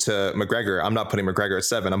loses to McGregor, I'm not putting McGregor at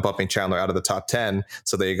 7. I'm bumping Chandler out of the top 10.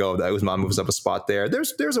 So there you go. That Usman moves up a spot there.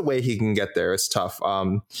 There's a way he can get there. It's tough.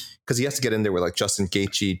 Because he has to get in there with like Justin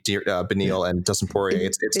Gaethje, Beneil, and Dustin Poirier.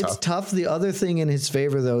 It's tough. The other thing in his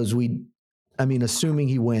favor, though, is assuming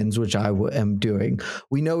he wins, which I am doing,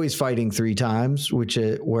 we know he's fighting 3 times,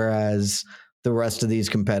 whereas the rest of these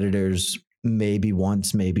competitors maybe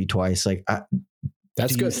once, maybe twice. Like,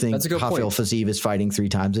 that's good. That's a good point. Rafael Fiziev is fighting 3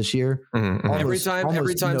 times this year. Mm-hmm. Every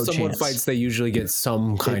time someone fights, they usually get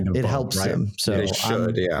some kind of. It helps right? them. So they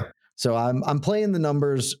should, yeah. So I'm playing the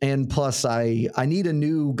numbers, and plus I need a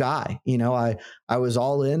new guy. I was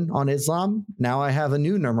all in on Islam. Now I have a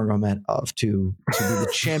new Nurmagomedov to be the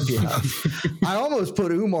champion of. I almost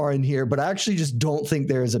put Umar in here, but I actually just don't think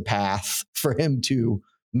there is a path for him to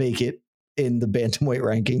make it in the bantamweight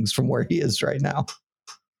rankings from where he is right now.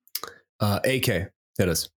 AK, hit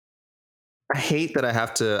us. I hate that I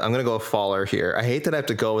have to. I'm going to go a faller here. I hate that I have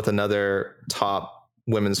to go with another top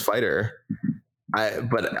women's fighter. Do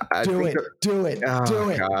it.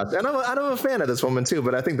 God. And I'm a fan of this woman too,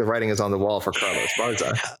 but I think the writing is on the wall for Carla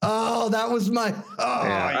Esparza. Oh, that was my.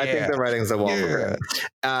 I think the writing is on the wall for her.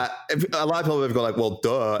 A lot of people would go like, "Well,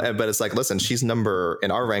 duh," but it's like, listen,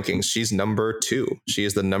 in our rankings, she's number 2. She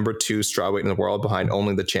is the number 2 strawweight in the world, behind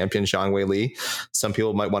only the champion Zhang Weili. Some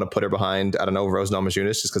people might want to put her behind, I don't know, Rose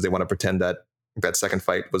Namajunas, just because they want to pretend that second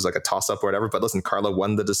fight was like a toss-up or whatever. But listen, Carla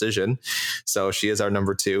won the decision, so she is our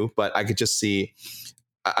number 2. But I could just see,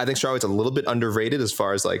 I think strawweight's a little bit underrated as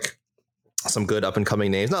far as like some good up-and-coming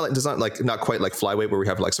names. Not quite like flyweight where we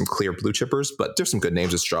have like some clear blue chippers, but there's some good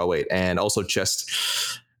names at strawweight. And also just,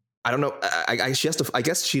 I don't know, I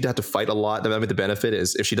guess she'd have to fight a lot. I mean, the benefit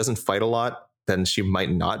is if she doesn't fight a lot, then she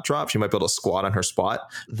might not drop. She might be able to squat on her spot.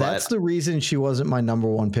 That's the reason she wasn't my number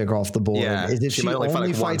one pick off the board. Yeah, is if she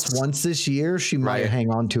only fights once this year, she might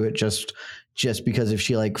hang on to it just because if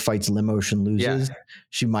she like fights Limosh and loses,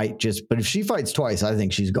 she might just. But if she fights twice, I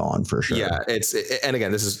think she's gone for sure. Yeah, and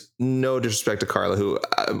again, this is no disrespect to Carla, who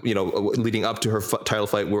leading up to her title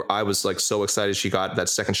fight, where I was like so excited she got that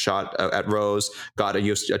second shot at Rose, got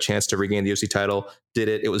a chance to regain the UFC title, did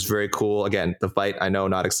it. It was very cool. Again, the fight, I know,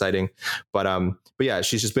 not exciting, but yeah,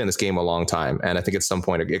 she's just been in this game a long time, and I think at some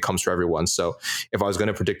point it comes for everyone. So if I was going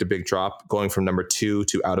to predict a big drop, going from number 2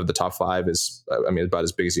 to out of the top 5 is, about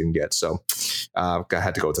as big as you can get. So I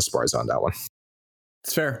had to go with the Esparza on that one.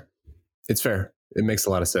 It's fair. It makes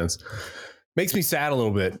a lot of sense. Makes me sad a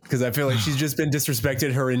little bit because I feel like she's just been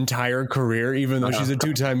disrespected her entire career, even though she's a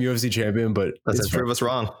 2-time UFC champion. But let's prove us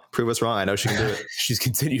wrong. I know she can do it. She's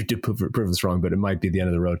continued to prove us wrong, but it might be the end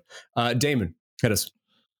of the road. Damon, hit us.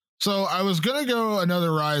 So I was going to go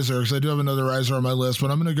another riser because I do have another riser on my list,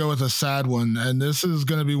 but I'm going to go with a sad one. And this is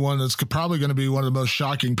going to be one that's probably going to be one of the most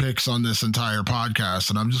shocking picks on this entire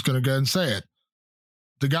podcast. And I'm just going to go ahead and say it.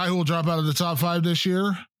 The guy who will drop out of the top 5 this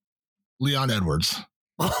year, Leon Edwards.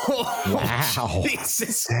 Wow.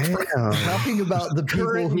 Jesus. Talking about the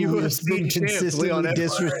people who have been consistently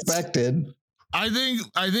disrespected. I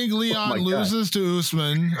think Leon loses to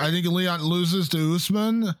Usman.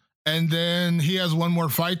 And then he has one more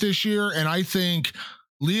fight this year. And I think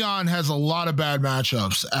Leon has a lot of bad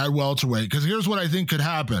matchups at welterweight. Because here's what I think could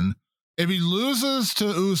happen. If he loses to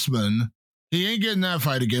Usman, he ain't getting that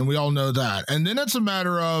fight again. We all know that. And then it's a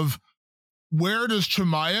matter of, where does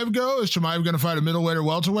Chimaev go? Is Chimaev going to fight a middleweight or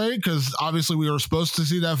welterweight? Because obviously we were supposed to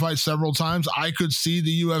see that fight several times. I could see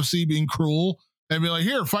the UFC being cruel and be like,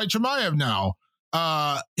 here, fight Chimaev now.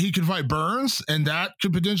 He could fight Burns, and that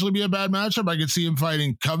could potentially be a bad matchup. I could see him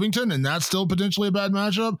fighting Covington, and that's still potentially a bad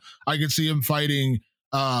matchup. I could see him fighting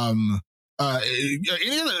Bilal.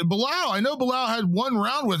 I know Bilal had one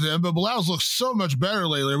round with him, but Bilal's looked so much better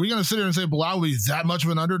lately. Are we going to sit here and say Bilal will be that much of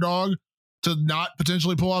an underdog to not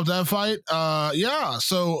potentially pull off that fight? Yeah.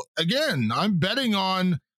 So again, I'm betting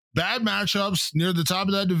on bad matchups near the top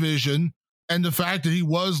of that division and the fact that he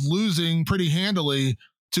was losing pretty handily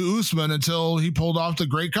to Usman until he pulled off the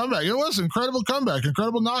great comeback. It was an incredible comeback,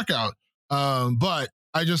 incredible knockout. But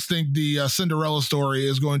I just think the Cinderella story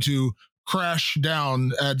is going to crash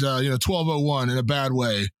down at 12:01 in a bad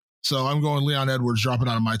way. So I'm going Leon Edwards dropping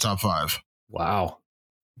out of my top 5. Wow.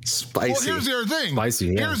 Spicy. Well, here's the other thing.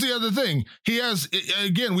 Here's the other thing. He has,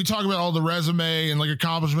 again, we talk about all the resume and like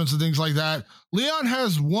accomplishments and things like that. Leon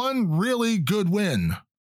has one really good win,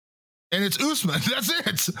 and it's Usman. That's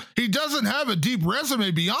it. He doesn't have a deep resume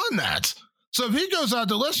beyond that. So if he goes out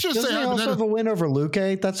there, let's just Doesn't he also have a win over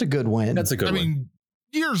Luque? That's a good win. That's a good win. I mean,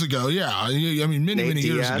 years ago, yeah. I mean, many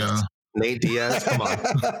years ago. Nate Diaz, come on.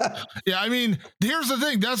 Yeah, I mean, here's the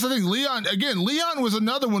thing. That's the thing. Leon was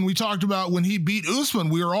another one we talked about when he beat Usman.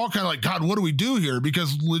 We were all kind of like, God, what do we do here?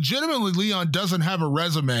 Because legitimately, Leon doesn't have a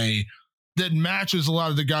resume that matches a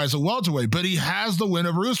lot of the guys at welterweight, but he has the win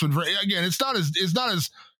over Usman. Again, it's not as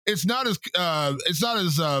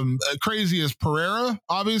crazy as Pereira,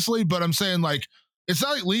 obviously, but I'm saying like it's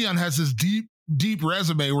not like Leon has this deep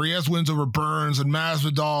resume where he has wins over Burns and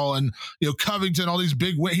Masvidal and Covington, all these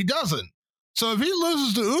big wins. He doesn't. So if he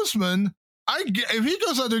loses to Usman, if he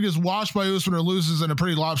goes out there and gets washed by Usman or loses in a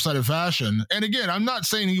pretty lopsided fashion, and again, I'm not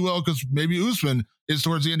saying he will because maybe Usman is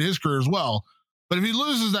towards the end of his career as well. But if he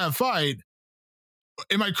loses that fight,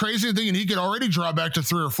 am I crazy in thinking he could already draw back to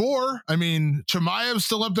 3 or 4? I mean, Chimaev's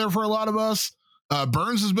still up there for a lot of us.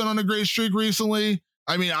 Burns has been on a great streak recently.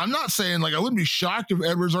 I mean, I'm not saying like I wouldn't be shocked if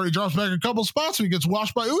Edwards already drops back a couple spots if he gets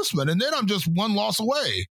washed by Usman, and then I'm just one loss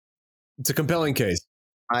away. It's a compelling case.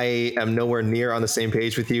 I am nowhere near on the same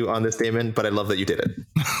page with you on this, Damon, but I love that you did it.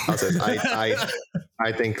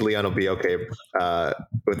 I think Leon will be okay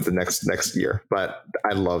with the next year, but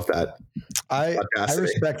I love that. I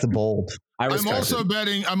respect the bold. I'm also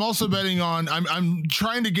betting on. I'm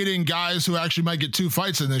trying to get in guys who actually might get 2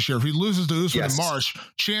 fights in this year. If he loses to Usman in March,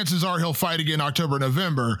 chances are he'll fight again October,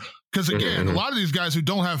 November. Because again, a lot of these guys who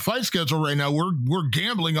don't have fight schedule right now, we're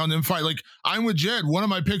gambling on them fight. Like I'm with Jed. One of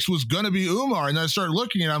my picks was going to be Umar, and then I started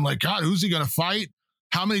looking and I'm like, God, who's he going to fight?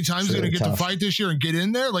 How many times is he going to get to fight this year and get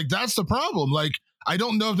in there? Like that's the problem. Like I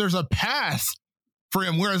don't know if there's a path for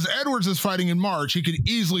him. Whereas Edwards is fighting in March, he could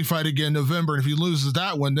easily fight again in November. And if he loses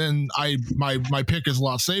that one, then my pick is a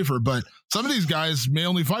lot safer. But some of these guys may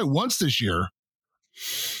only fight once this year.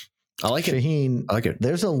 I like it. Shaheen, I like it.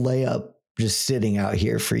 There's a layup just sitting out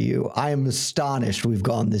here for you. I am astonished we've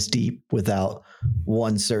gone this deep without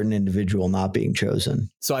one certain individual not being chosen.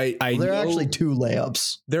 So there are actually 2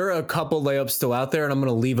 layups. There are a couple layups still out there, and I'm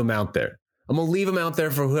going to leave them out there. I'm going to leave them out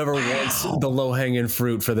there for whoever wants the low-hanging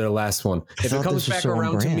fruit for their last one. If it comes back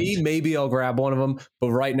around to me, maybe I'll grab one of them.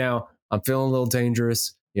 But right now, I'm feeling a little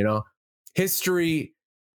dangerous. You know, history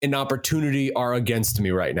and opportunity are against me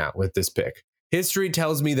right now with this pick. History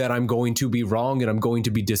tells me that I'm going to be wrong and I'm going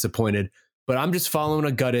to be disappointed, but I'm just following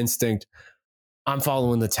a gut instinct. I'm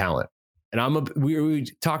following the talent. And we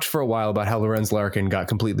talked for a while about how Lorenz Larkin got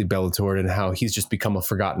completely Bellator'd and how he's just become a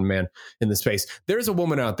forgotten man in the space. There's a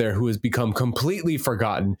woman out there who has become completely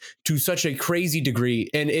forgotten to such a crazy degree,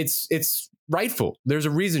 and it's rightful. There's a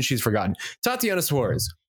reason she's forgotten. Tatiana Suarez,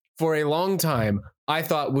 for a long time, I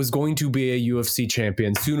thought was going to be a UFC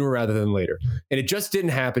champion sooner rather than later. And it just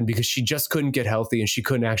didn't happen because she just couldn't get healthy and she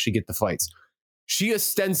couldn't actually get the fights. She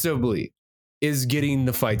ostensibly is getting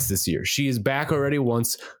the fights this year. She is back already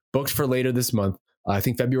once, booked for later this month, I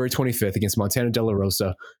think February 25th against Montana De La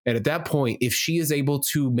Rosa. And at that point, if she is able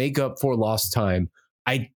to make up for lost time,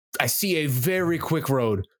 I see a very quick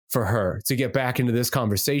road for her to get back into this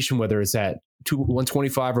conversation, whether it's at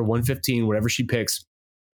 125 or 115, whatever she picks.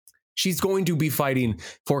 She's going to be fighting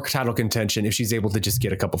for title contention if she's able to just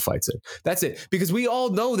get a couple fights in. That's it. Because we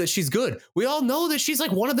all know that she's good. We all know that she's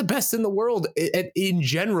like one of the best in the world in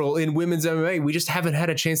general in women's MMA. We just haven't had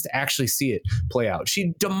a chance to actually see it play out.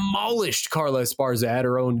 She demolished Carla Esparza at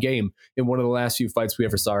her own game in one of the last few fights we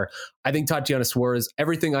ever saw her. I think Tatiana Suarez,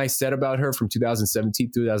 everything I said about her from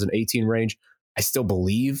 2017 to 2018 range, I still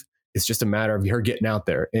believe. It's just a matter of her getting out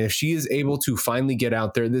there. And if she is able to finally get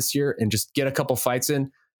out there this year and just get a couple fights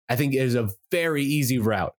in, I think it is a very easy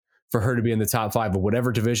route for her to be in the top 5 of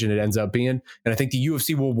whatever division it ends up being. And I think the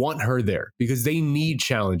UFC will want her there because they need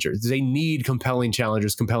challengers. They need compelling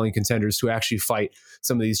challengers, compelling contenders to actually fight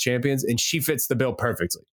some of these champions. And she fits the bill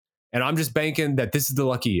perfectly. And I'm just banking that this is the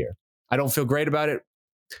lucky year. I don't feel great about it,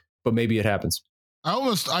 but maybe it happens. I'll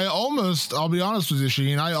be honest with you,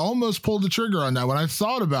 Sheen, I almost pulled the trigger on that when I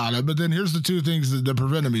thought about it. But then here's the 2 things that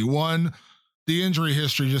prevented me. One, the injury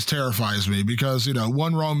history just terrifies me because,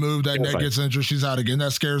 one wrong move, that neck gets injured, she's out again.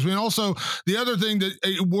 That scares me. And also, the other thing that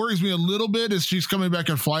it worries me a little bit is she's coming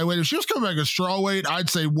back at flyweight. If she was coming back at strawweight,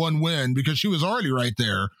 I'd say 1 win because she was already right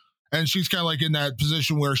there. And she's kind of like in that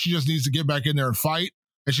position where she just needs to get back in there and fight.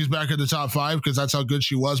 And she's back at the top 5 because that's how good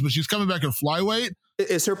she was. But she's coming back at flyweight.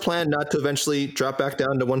 Is her plan not to eventually drop back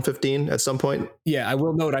down to 115 at some point? Yeah, I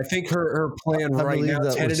will note. I think her plan right now,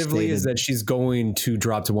 tentatively, is that she's going to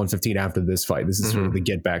drop to 115 after this fight. This is sort of the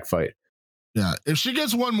get back fight. Yeah, if she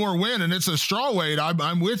gets one more win and it's a strawweight,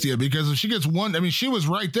 I'm with you because if she gets one, I mean, she was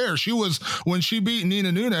right there. She was, when she beat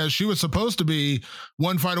Nina Nunes, she was supposed to be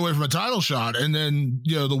 1 fight away from a title shot, and then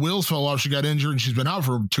the wheels fell off. She got injured and she's been out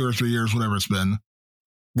for 2 or 3 years, whatever it's been.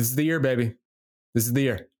 This is the year, baby. This is the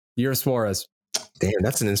year. Year of Suarez. Damn,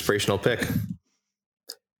 that's an inspirational pick.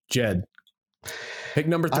 Jed, pick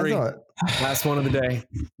number 3. Last one of the day.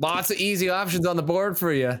 Lots of easy options on the board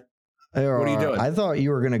for you. What are you doing? I thought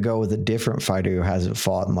you were going to go with a different fighter who hasn't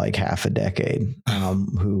fought in like half a decade,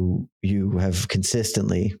 who you have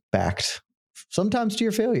consistently backed, sometimes to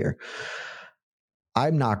your failure.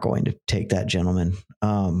 I'm not going to take that gentleman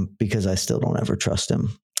because I still don't ever trust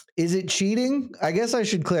him. Is it cheating? I guess I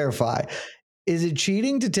should clarify. Is it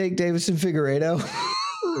cheating to take Davison Figueiredo?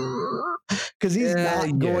 Because he's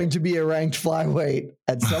not going to be a ranked flyweight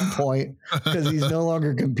at some point because he's no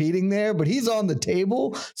longer competing there, but he's on the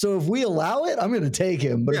table. So if we allow it, I'm going to take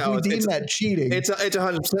him. But if we deem that cheating, it's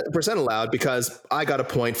 100% allowed because I got a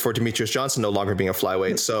point for Demetrius Johnson no longer being a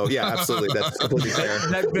flyweight. So yeah, absolutely, that's completely fair.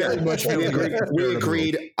 That very much we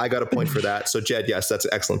agreed. I got a point for that. So Jed, yes, that's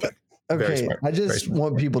an excellent pick. Okay, I just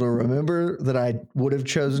want people to remember that I would have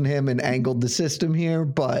chosen him and angled the system here,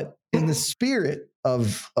 but in the spirit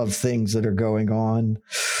of things that are going on,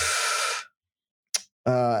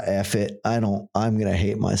 F it. I'm going to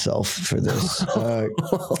hate myself for this.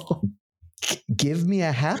 Give me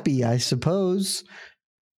a happy, I suppose.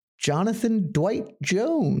 Jonathan Dwight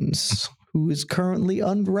Jones, who is currently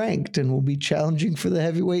unranked and will be challenging for the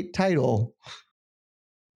heavyweight title.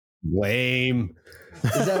 Lame.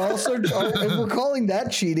 Is that also? If we're calling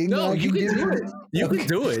that cheating, no, you can do it. You can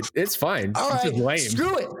do it. It's fine. All It's right, just lame.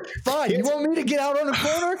 screw it. Fine. You want me to get out on the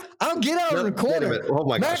corner? I'll get out on the corner. Oh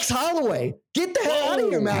my Max gosh. Holloway. Get the hell out of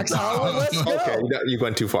here, Max Holloway. Let's go. Okay, you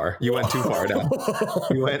went too far. You went too far now.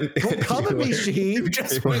 You went. Don't come at me, Shaheen.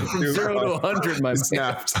 Just went from 0 to 100, my man.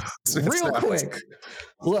 Snapped. Real quick.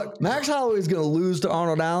 Look, Max Holloway is going to lose to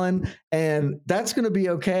Arnold Allen, and that's going to be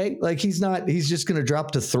okay. Like he's just going to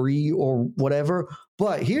drop to 3 or whatever.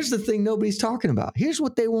 But here's the thing nobody's talking about. Here's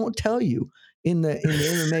what they won't tell you in the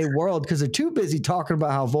MMA world because they're too busy talking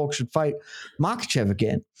about how Volk should fight Makhachev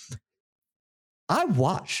again. I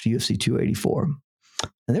watched UFC 284,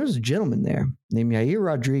 and there was a gentleman there named Yair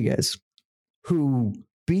Rodriguez who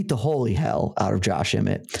beat the holy hell out of Josh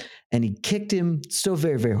Emmett, and he kicked him so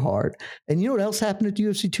very, very hard. And you know what else happened at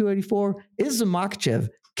UFC 284? Islam Makhachev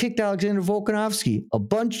kicked Alexander Volkanovski a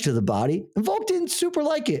bunch to the body, and Volk didn't super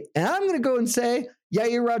like it. And I'm going to go and say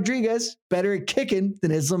Yair Rodriguez better at kicking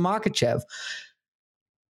than Islam Makhachev.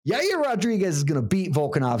 Yair Rodriguez is going to beat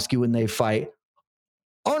Volkanovski when they fight.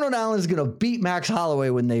 Arnold Allen is going to beat Max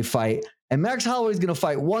Holloway when they fight. And Max Holloway is going to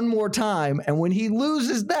fight one more time. And when he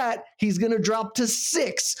loses that, he's going to drop to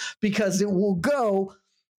 6 because it will go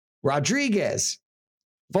Rodriguez,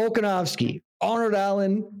 Volkanovski, Arnold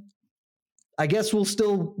Allen. I guess we'll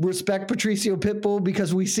still respect Patricio Pitbull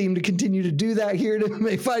because we seem to continue to do that here at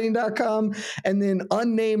MMAfighting.com. And then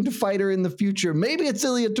unnamed fighter in the future. Maybe it's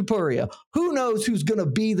Ilya Topuria. Who knows who's going to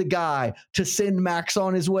be the guy to send Max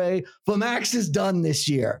on his way? But Max is done this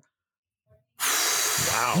year.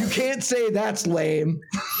 Wow. You can't say that's lame.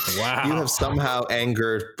 Wow. You have somehow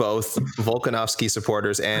angered both Volkanovski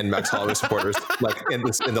supporters and Max Holloway supporters like in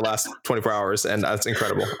the last 24 hours. And that's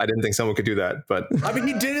incredible. I didn't think someone could do that, but I mean,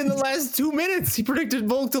 he did in the last 2 minutes. He predicted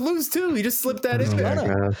Volk to lose too. He just slipped that in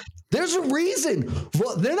there. There's a reason.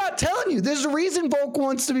 Well, they're not telling you. There's a reason Volk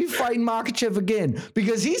wants to be fighting Makhachev again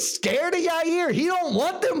because he's scared of Yair. He don't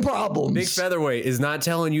want them problems. Big featherweight is not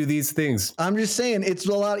telling you these things. I'm just saying it's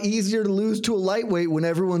a lot easier to lose to a lightweight when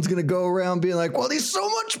everyone's going to go around being like, well, he's so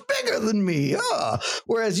much bigger than me.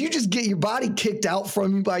 Whereas you just get your body kicked out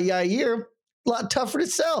from you by Yair, a lot tougher to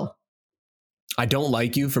sell. I don't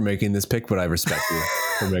like you for making this pick, but I respect you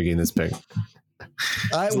for making this pick.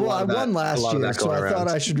 I won last year, so I thought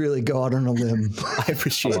I should really go out on a limb. I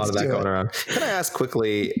appreciate a lot of that going around. Can I ask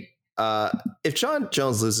quickly, if John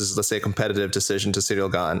Jones loses, let's say, a competitive decision to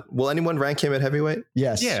Ciryl Gane, will anyone rank him at heavyweight?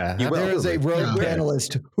 Yes. Yeah. There is a rogue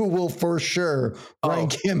panelist who will for sure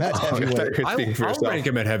rank him at heavyweight. I'll rank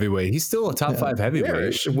him at heavyweight. He's still a top 5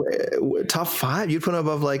 heavyweight. Top 5? You'd put him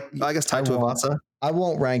above, like, I guess, Tai Tuivasa? I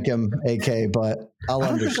won't rank him AK, but I'll understand. I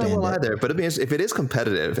don't think I will either. But if it is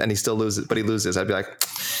competitive and he still loses, but he loses, I'd be like,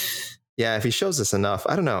 yeah, if he shows us enough,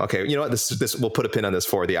 I don't know. Okay, you know what? This we'll put a pin on this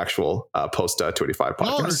for the actual post 285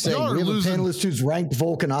 podcast. We have a panelist who's ranked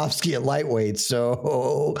Volkanovski at lightweight,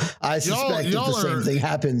 so I suspect if the same thing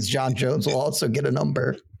happens, John Jones will also get a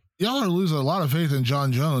number. Y'all are losing a lot of faith in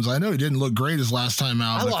John Jones. I know he didn't look great his last time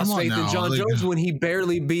out. I lost faith in John Jones when he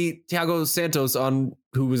barely beat Thiago Santos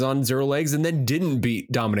who was on 0 legs and then didn't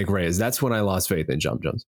beat Dominic Reyes. That's when I lost faith in John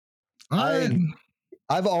Jones.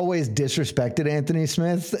 I've always disrespected Anthony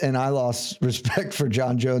Smith, and I lost respect for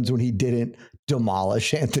John Jones when he didn't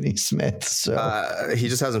demolish Anthony Smith. So he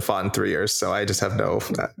just hasn't fought in 3 years. So I just have no.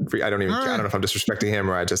 I don't know if I'm disrespecting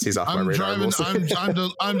him or he's off my radar. I'm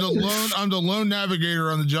the lone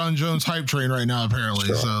navigator on the John Jones hype train right now. Apparently,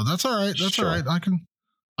 sure. So that's all right. That's all right.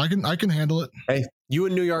 I can handle it. Hey, you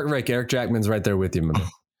in New York, Rick? Eric Jackman's right there with you, man.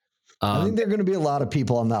 I think there are going to be a lot of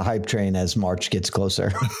people on that hype train as March gets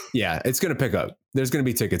closer. Yeah, it's going to pick up. There's going to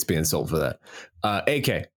be tickets being sold for that. AK,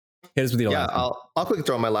 hit us with the last one. I'll quickly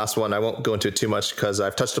throw in my last one. I won't go into it too much because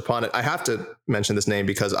I've touched upon it. I have to mention this name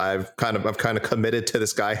because I've kind of committed to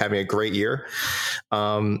this guy having a great year.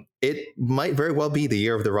 It might very well be the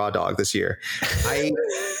year of the Raw Dog this year.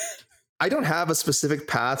 I don't have a specific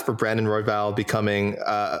path for Brandon Royval becoming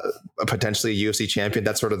potentially a UFC champion.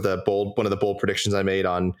 That's sort of one of the bold predictions I made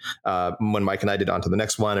on when Mike and I did on to the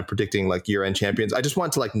next one and predicting like year-end champions. I just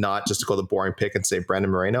want to like not just to go the boring pick and say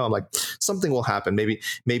Brandon Moreno. I'm like, something will happen. Maybe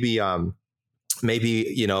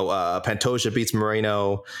Pantoja beats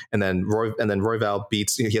Moreno, and then Royval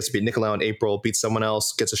beats. He has to beat Nicolau in April, beats someone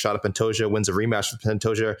else, gets a shot at Pantoja, wins a rematch with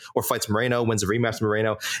Pantoja, or fights Moreno, wins a rematch with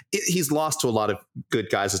Moreno. He's lost to a lot of good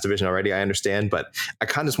guys this division already. I understand, but I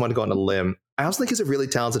kind of just want to go on a limb. I also think he's a really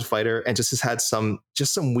talented fighter and just has had some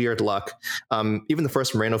weird luck. Even the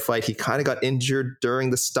first Moreno fight, he kind of got injured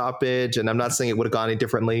during the stoppage, and I'm not saying it would have gone any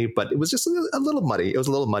differently, but it was just a little muddy. It was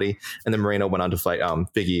a little muddy, and then Moreno went on to fight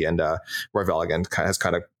Figgy, and Royval again has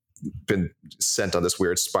kind of been sent on this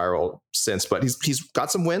weird spiral since. But he's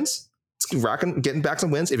got some wins. He's getting back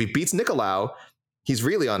some wins. If he beats Nicolau, he's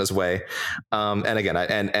really on his way. And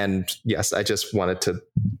again, yes, I just wanted to.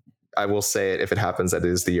 I will say it if it happens that it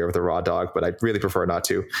is the year of the Raw Dog, but I really prefer not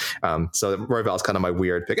to. So Royval is kind of my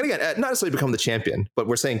weird pick. And again, not necessarily become the champion, but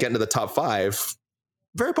we're saying getting to the top 5.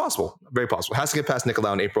 Very possible. Very possible. Has to get past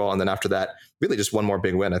Nicolau in April, and then after that, really just one more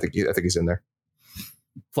big win. I think he's in there.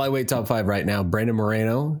 Flyweight top 5 right now: Brandon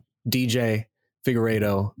Moreno, DJ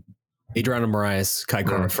Figueiredo, Adriano Moraes, Kai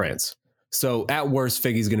Kara France. So at worst,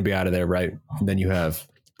 Figgy's going to be out of there, right? And then you have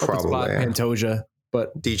probably Pantoja,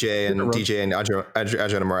 but DJ and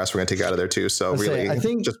Adriano Moraes we're going to take out of there too. So really, I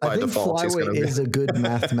think just by default, flyweight is a good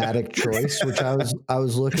mathematic choice, which I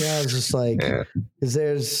was looking at. I was just like,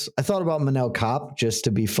 I thought about Manel Kopp just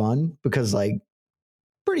to be fun, because like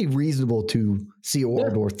pretty reasonable to see a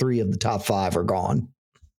World War III of the top 5 are gone.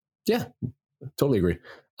 Yeah, totally agree.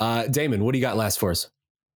 Damon, what do you got last for us?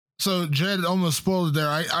 So Jed almost spoiled it there.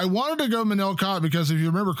 I wanted to go Manel Kopp because if you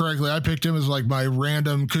remember correctly, I picked him as like my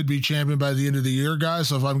random could be champion by the end of the year guy.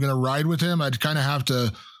 So if I'm going to ride with him, I'd kind of have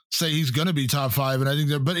to say he's going to be top 5. And I think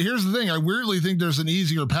that, but here's the thing. I weirdly think there's an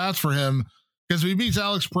easier path for him because if he beats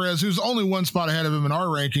Alex Perez, who's only one spot ahead of him in our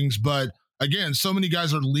rankings. But again, so many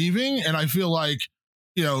guys are leaving, and I feel like,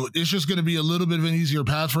 it's just going to be a little bit of an easier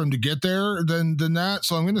path for him to get there than that.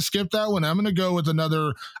 So I'm going to skip that one. I'm going to go with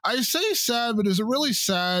another. I say sad, but is it really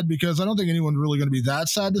sad? Because I don't think anyone's really going to be that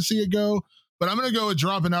sad to see it go. But I'm going to go with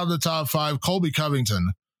dropping out of the top 5, Colby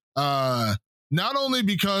Covington. Not only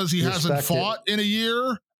because he hasn't fought in a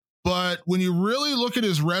year, but when you really look at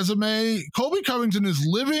his resume, Colby Covington is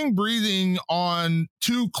living, breathing on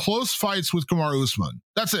 2 close fights with Kamaru Usman.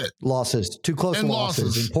 That's it. Losses, 2 close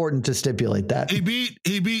losses. Important to stipulate that. He beat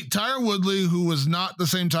Tyron Woodley, who was not the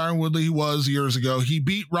same Tyron Woodley he was years ago. He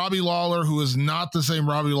beat Robbie Lawler, who is not the same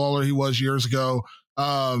Robbie Lawler he was years ago.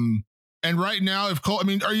 And right now,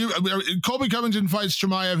 Colby Covington fights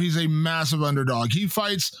Chimaev, he's a massive underdog. He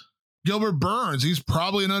fights Gilbert Burns, he's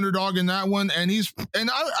probably an underdog in that one. And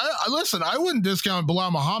I listen, I wouldn't discount Bilal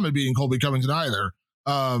Muhammad beating Colby Covington either.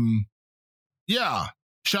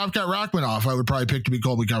 Shavkat Rakhmonov, I would probably pick to be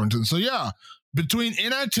Colby Covington. So yeah, between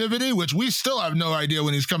inactivity, which we still have no idea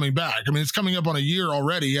when he's coming back. I mean, it's coming up on a year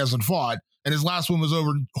already. He hasn't fought, and his last one was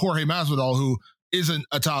over Jorge Masvidal, who isn't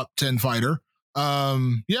a top 10 fighter.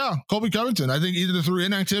 Colby Covington, I think either through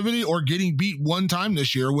inactivity or getting beat one time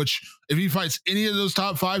this year, which if he fights any of those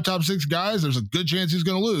top 5, top 6 guys, there's a good chance he's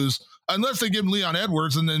going to lose unless they give him Leon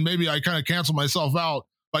Edwards. And then maybe I kind of cancel myself out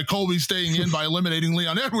by Colby staying in by eliminating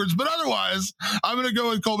Leon Edwards. But otherwise, I'm going to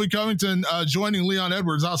go with Colby Covington joining Leon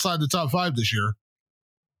Edwards outside the top 5 this year.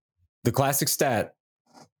 The classic stat: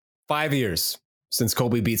 5 years since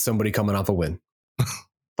Colby beat somebody coming off a win.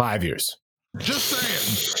 5 years. Just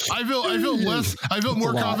saying. I feel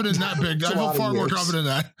more confident in that pick. I feel far more confident in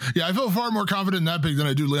that. Yeah, I feel far more confident in that pick than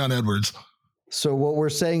I do Leon Edwards. So what we're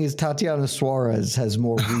saying is Tatiana Suarez has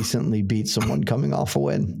more recently beat someone coming off a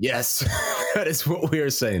win. Yes, that is what we are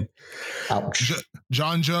saying. Ouch.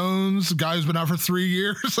 John Jones, guy who's been out for 3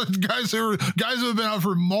 years. guys who have been out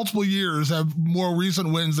for multiple years have more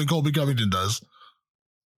recent wins than Colby Covington does.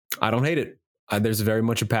 I don't hate it. There's very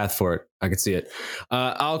much a path for it. I could see it.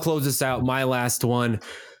 I'll close this out. My last one.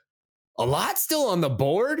 A lot still on the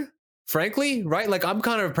board, frankly, right? Like, I'm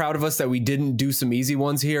kind of proud of us that we didn't do some easy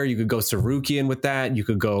ones here. You could go Sarukian with that. You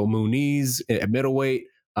could go Muniz at middleweight.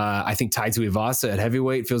 I think Tai Tuivasa at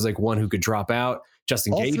heavyweight feels like one who could drop out.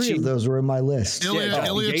 Justin Gaethje. All 3 of those were in my list. Ilya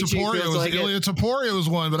Topuria was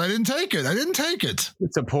one, but I didn't take it.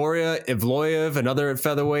 Topuria, Evloev, another at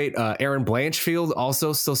featherweight. Aaron Blanchfield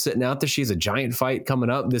also still sitting out there. She has a giant fight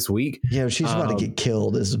coming up this week. Yeah, she's about to get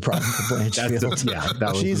killed is the problem for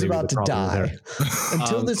Blanchfield. She's about to die.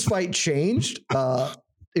 Until this fight changed,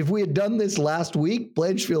 if we had done this last week,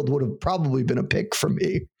 Blanchfield would have probably been a pick for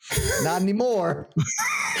me. Not anymore.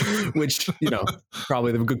 Which,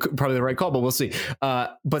 probably the right call, but we'll see.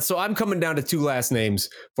 But so I'm coming down to 2 last names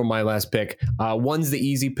for my last pick. One's the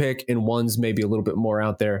easy pick and one's maybe a little bit more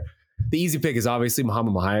out there. The easy pick is obviously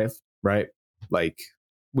Muhammad Mokaev, right? Like,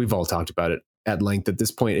 we've all talked about it at length. At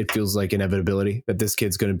this point, it feels like inevitability that this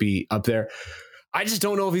kid's going to be up there. I just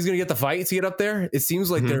don't know if he's going to get the fight to get up there. It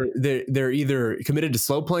seems like they're either committed to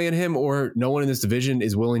slow playing him or no one in this division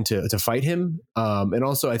is willing to fight him. And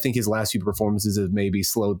also, I think his last few performances have maybe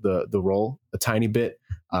slowed the roll a tiny bit.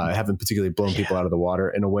 Haven't particularly blown people out of the water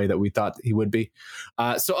in a way that we thought he would be.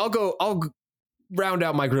 So I'll round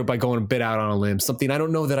out my group by going a bit out on a limb. Something I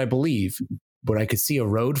don't know that I believe, but I could see a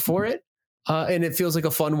road for it. And it feels like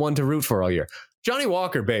a fun one to root for all year. Johnny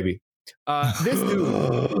Walker, baby. This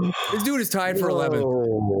dude is tied for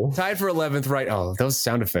 11th. Tied for 11th, right? Oh, those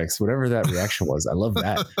sound effects, whatever that reaction was. I love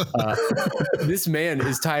that. This man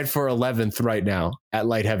is tied for 11th right now at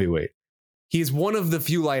light heavyweight. He's one of the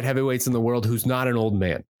few light heavyweights in the world who's not an old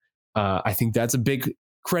man. I think that's a big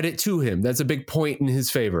credit to him. That's a big point in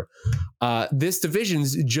his favor. This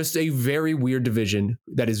division's just a very weird division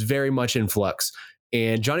that is very much in flux.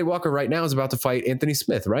 And Johnny Walker right now is about to fight Anthony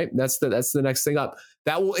Smith, right? That's the next thing up.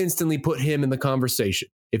 That will instantly put him in the conversation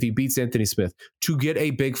if he beats Anthony Smith to get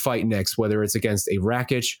a big fight next, whether it's against a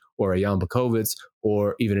Rakic or a Jan Blachowicz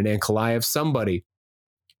or even an Ankalaev, somebody.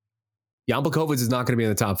 Jan Blachowicz is not going to be in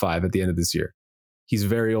the top 5 at the end of this year. He's a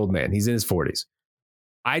very old man. He's in his 40s.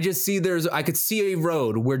 I just see I could see a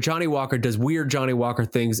road where Johnny Walker does weird Johnny Walker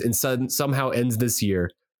things and somehow ends this year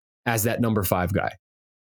as that number 5 guy.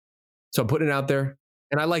 So I'm putting it out there.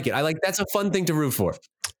 And I like it. That's a fun thing to root for.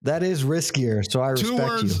 That is riskier, so I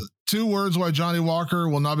respect you. 2 words why Johnny Walker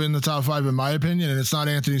will not be in the top 5, in my opinion, and it's not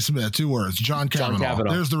Anthony Smith. 2 words. John Kavanaugh.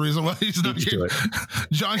 There's the reason why he's not getting it.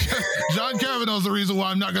 John Kavanaugh is the reason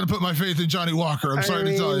why I'm not going to put my faith in Johnny Walker. I'm sorry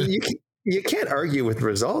to tell you. You can't argue with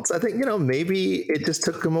results. I think, maybe it just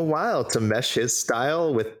took him a while to mesh his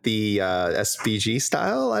style with the SBG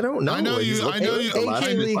style. I don't know. I know you.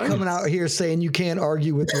 AK Lee coming out here saying you can't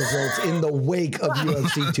argue with results in the wake of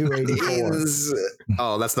UFC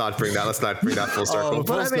 284. Let's not bring that full circle.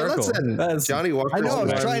 Listen, Johnny Walker. I know.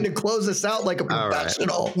 I'm trying to close this out like a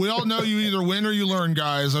professional. Right. We all know you either win or you learn,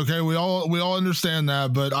 guys. Okay, we all understand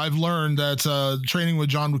that. But I've learned that training with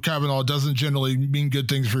John Kavanaugh doesn't generally mean good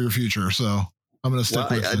things for your future. So I'm going to stick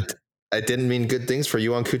with it. I didn't mean good things for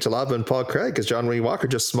Johan Cutelaba and Paul Craig because Johnny Walker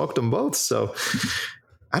just smoked them both. So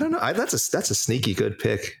I don't know. That's a sneaky good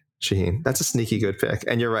pick, Shaheen. That's a sneaky good pick.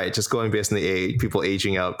 And you're right. Just going based on the age, people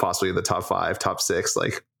aging out, possibly the top 5, top 6.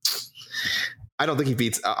 Like, I don't think he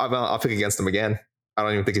beats. I'll pick against him again. I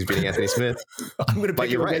don't even think he's beating Anthony Smith. I'm going to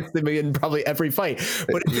pick against him in probably every fight.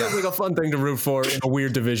 But it feels like a fun thing to root for in a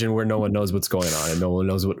weird division where no one knows what's going on and no one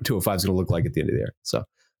knows what 205 is going to look like at the end of the year. So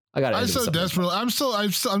I'm so desperate. I'm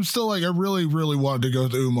still like, I really, really wanted to go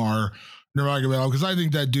with Umar Nurmagomedov because I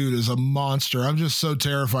think that dude is a monster. I'm just so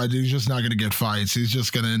terrified that he's just not going to get fights. He's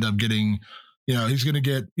just going to end up getting, he's going to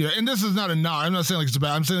get, and this is not a knock. I'm not saying like it's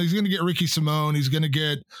bad. I'm saying he's going to get Ricky Simone. He's going to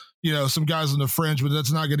get, some guys on the fringe, but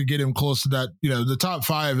that's not going to get him close to that. The top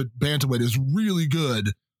 5 at bantamweight is really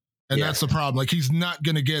good. And that's the problem. Like, he's not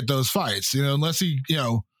going to get those fights, unless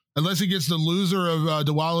he gets the loser of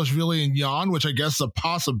Dvalishvili and Jan, which I guess is a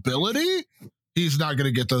possibility, he's not going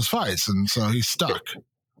to get those fights. And so he's stuck.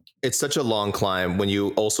 It's such a long climb when you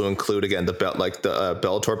also include, again, the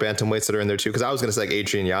Bellator bantamweights that are in there too. Because I was going to say like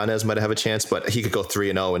Adrian Yanez might have a chance, but he could go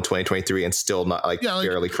 3-0 in 2023 and still not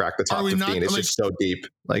barely crack the top 15. It's just so deep.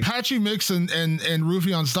 Like Patchy Mix and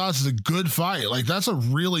Rufián Stotts is a good fight. Like, that's a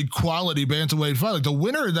really quality bantamweight fight. Like, the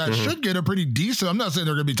winner of that should get a pretty decent. I'm not saying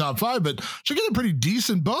they're going to be top 5, but should get a pretty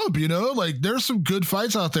decent bump. Like, there's some good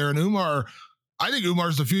fights out there, and I think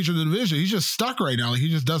Umar's the future of the division. He's just stuck right now. Like, he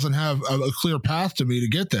just doesn't have a clear path to me to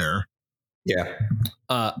get there. Yeah.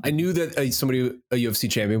 I knew that a UFC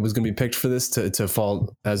champion was going to be picked for this to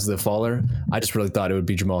fall as the faller. I just really thought it would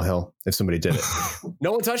be Jamal Hill if somebody did it.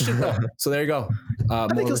 No one touched it though. So there you go. I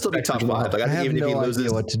think he'll still be top 5. Like, I have even no if he loses,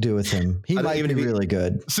 idea what to do with him. He might be really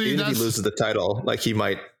good. See, even if he loses the title, like he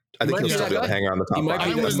might. I think he'll still be able to hang around the top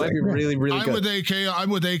 5. He might be really, really good.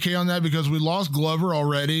 I'm with AK on that because we lost Glover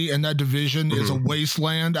already, and that division is a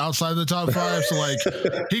wasteland outside the top 5. So, like,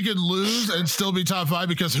 he could lose and still be top 5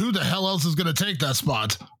 because who the hell else is going to take that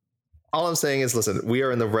spot? All I'm saying is, listen, we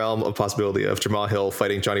are in the realm of possibility of Jamal Hill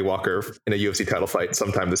fighting Johnny Walker in a UFC title fight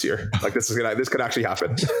sometime this year. Like, this could actually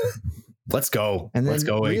happen. Let's go. And then let's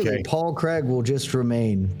go, really, AK. Paul Craig will just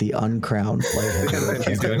remain the uncrowned player.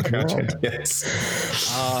 He's the uncrowned.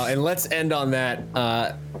 Yes. And let's end on that.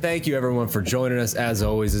 Thank you, everyone, for joining us. As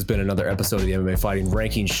always, it's been another episode of the MMA Fighting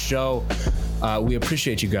Rankings Show. We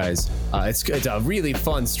appreciate you guys. It's a really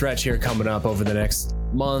fun stretch here coming up over the next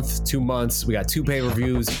month, 2 months. We got 2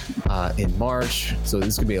 pay-per-views in March. So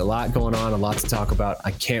there's going to be a lot going on, a lot to talk about.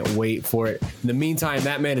 I can't wait for it. In the meantime,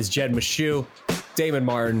 that man is Jed Meshew, Damon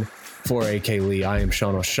Martin. For AK Lee, I am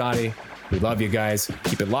Sean O'Shadi. We love you guys.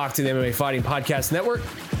 Keep it locked to the MMA Fighting Podcast Network,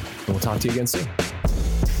 and we'll talk to you again soon.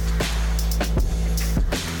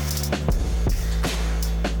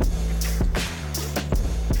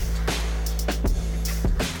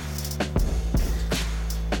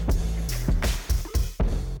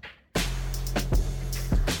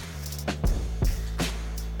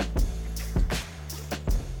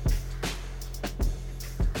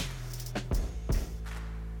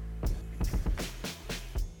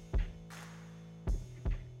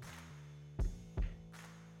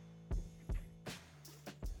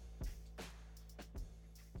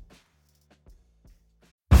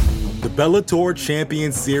 Bellator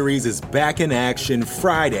Champion Series is back in action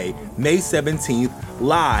Friday, May 17th,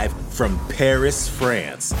 live from Paris,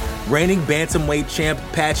 France. Reigning bantamweight champ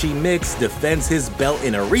Patchy Mix defends his belt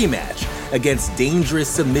in a rematch against dangerous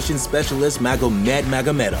submission specialist Magomed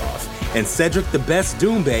Magomedov. And Cedric the Best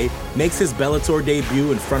Doumbé makes his Bellator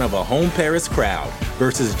debut in front of a home Paris crowd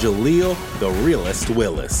versus Jaleel the Realist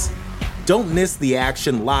Willis. Don't miss the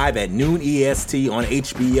action live at noon EST on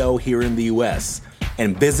HBO here in the US.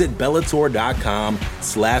 And visit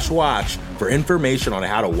Bellator.com/watch for information on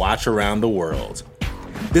how to watch around the world.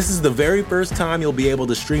 This is the very first time you'll be able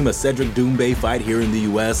to stream a Cedric Doumbé fight here in the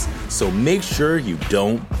US, so make sure you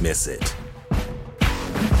don't miss it.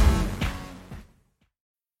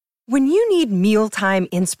 When you need mealtime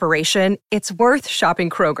inspiration, it's worth shopping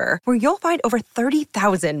Kroger, where you'll find over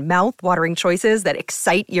 30,000 mouth-watering choices that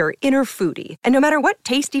excite your inner foodie. And no matter what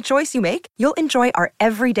tasty choice you make, you'll enjoy our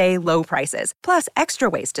everyday low prices, plus extra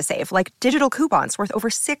ways to save, like digital coupons worth over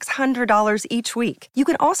 $600 each week. You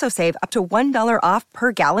can also save up to $1 off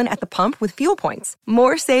per gallon at the pump with fuel points.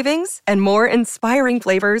 More savings and more inspiring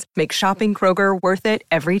flavors make shopping Kroger worth it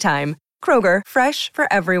every time. Kroger, fresh for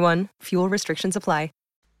everyone. Fuel restrictions apply.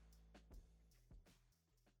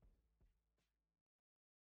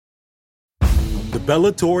 The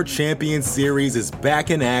Bellator Champion Series is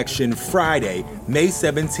back in action Friday, May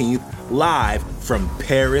 17th, live from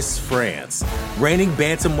Paris, France. Reigning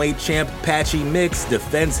bantamweight champ Patchy Mix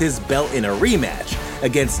defends his belt in a rematch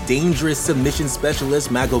against dangerous submission specialist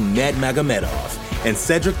Magomed Magomedov. And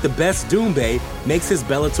Cedric the Best Doumbé makes his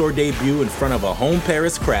Bellator debut in front of a home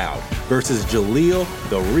Paris crowd versus Jaleel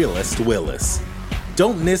the Realist Willis.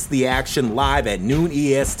 Don't miss the action live at noon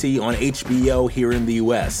EST on HBO here in the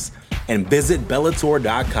US. And visit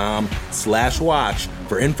Bellator.com/watch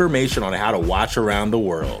for information on how to watch around the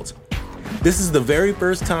world. This is the very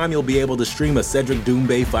first time you'll be able to stream a Cedric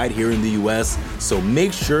Doumbé fight here in the US, so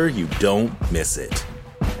make sure you don't miss it.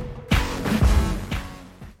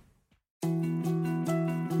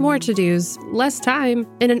 More to-dos, less time,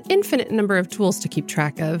 and an infinite number of tools to keep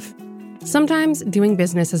track of. Sometimes doing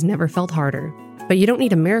business has never felt harder, but you don't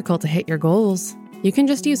need a miracle to hit your goals. You can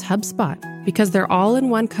just use HubSpot, because their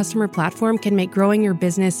all-in-one customer platform can make growing your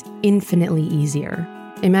business infinitely easier.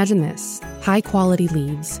 Imagine this: high-quality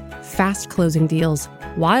leads, fast closing deals,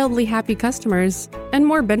 wildly happy customers, and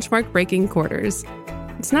more benchmark-breaking quarters.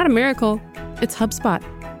 It's not a miracle, it's HubSpot.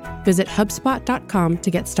 Visit HubSpot.com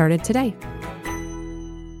to get started today.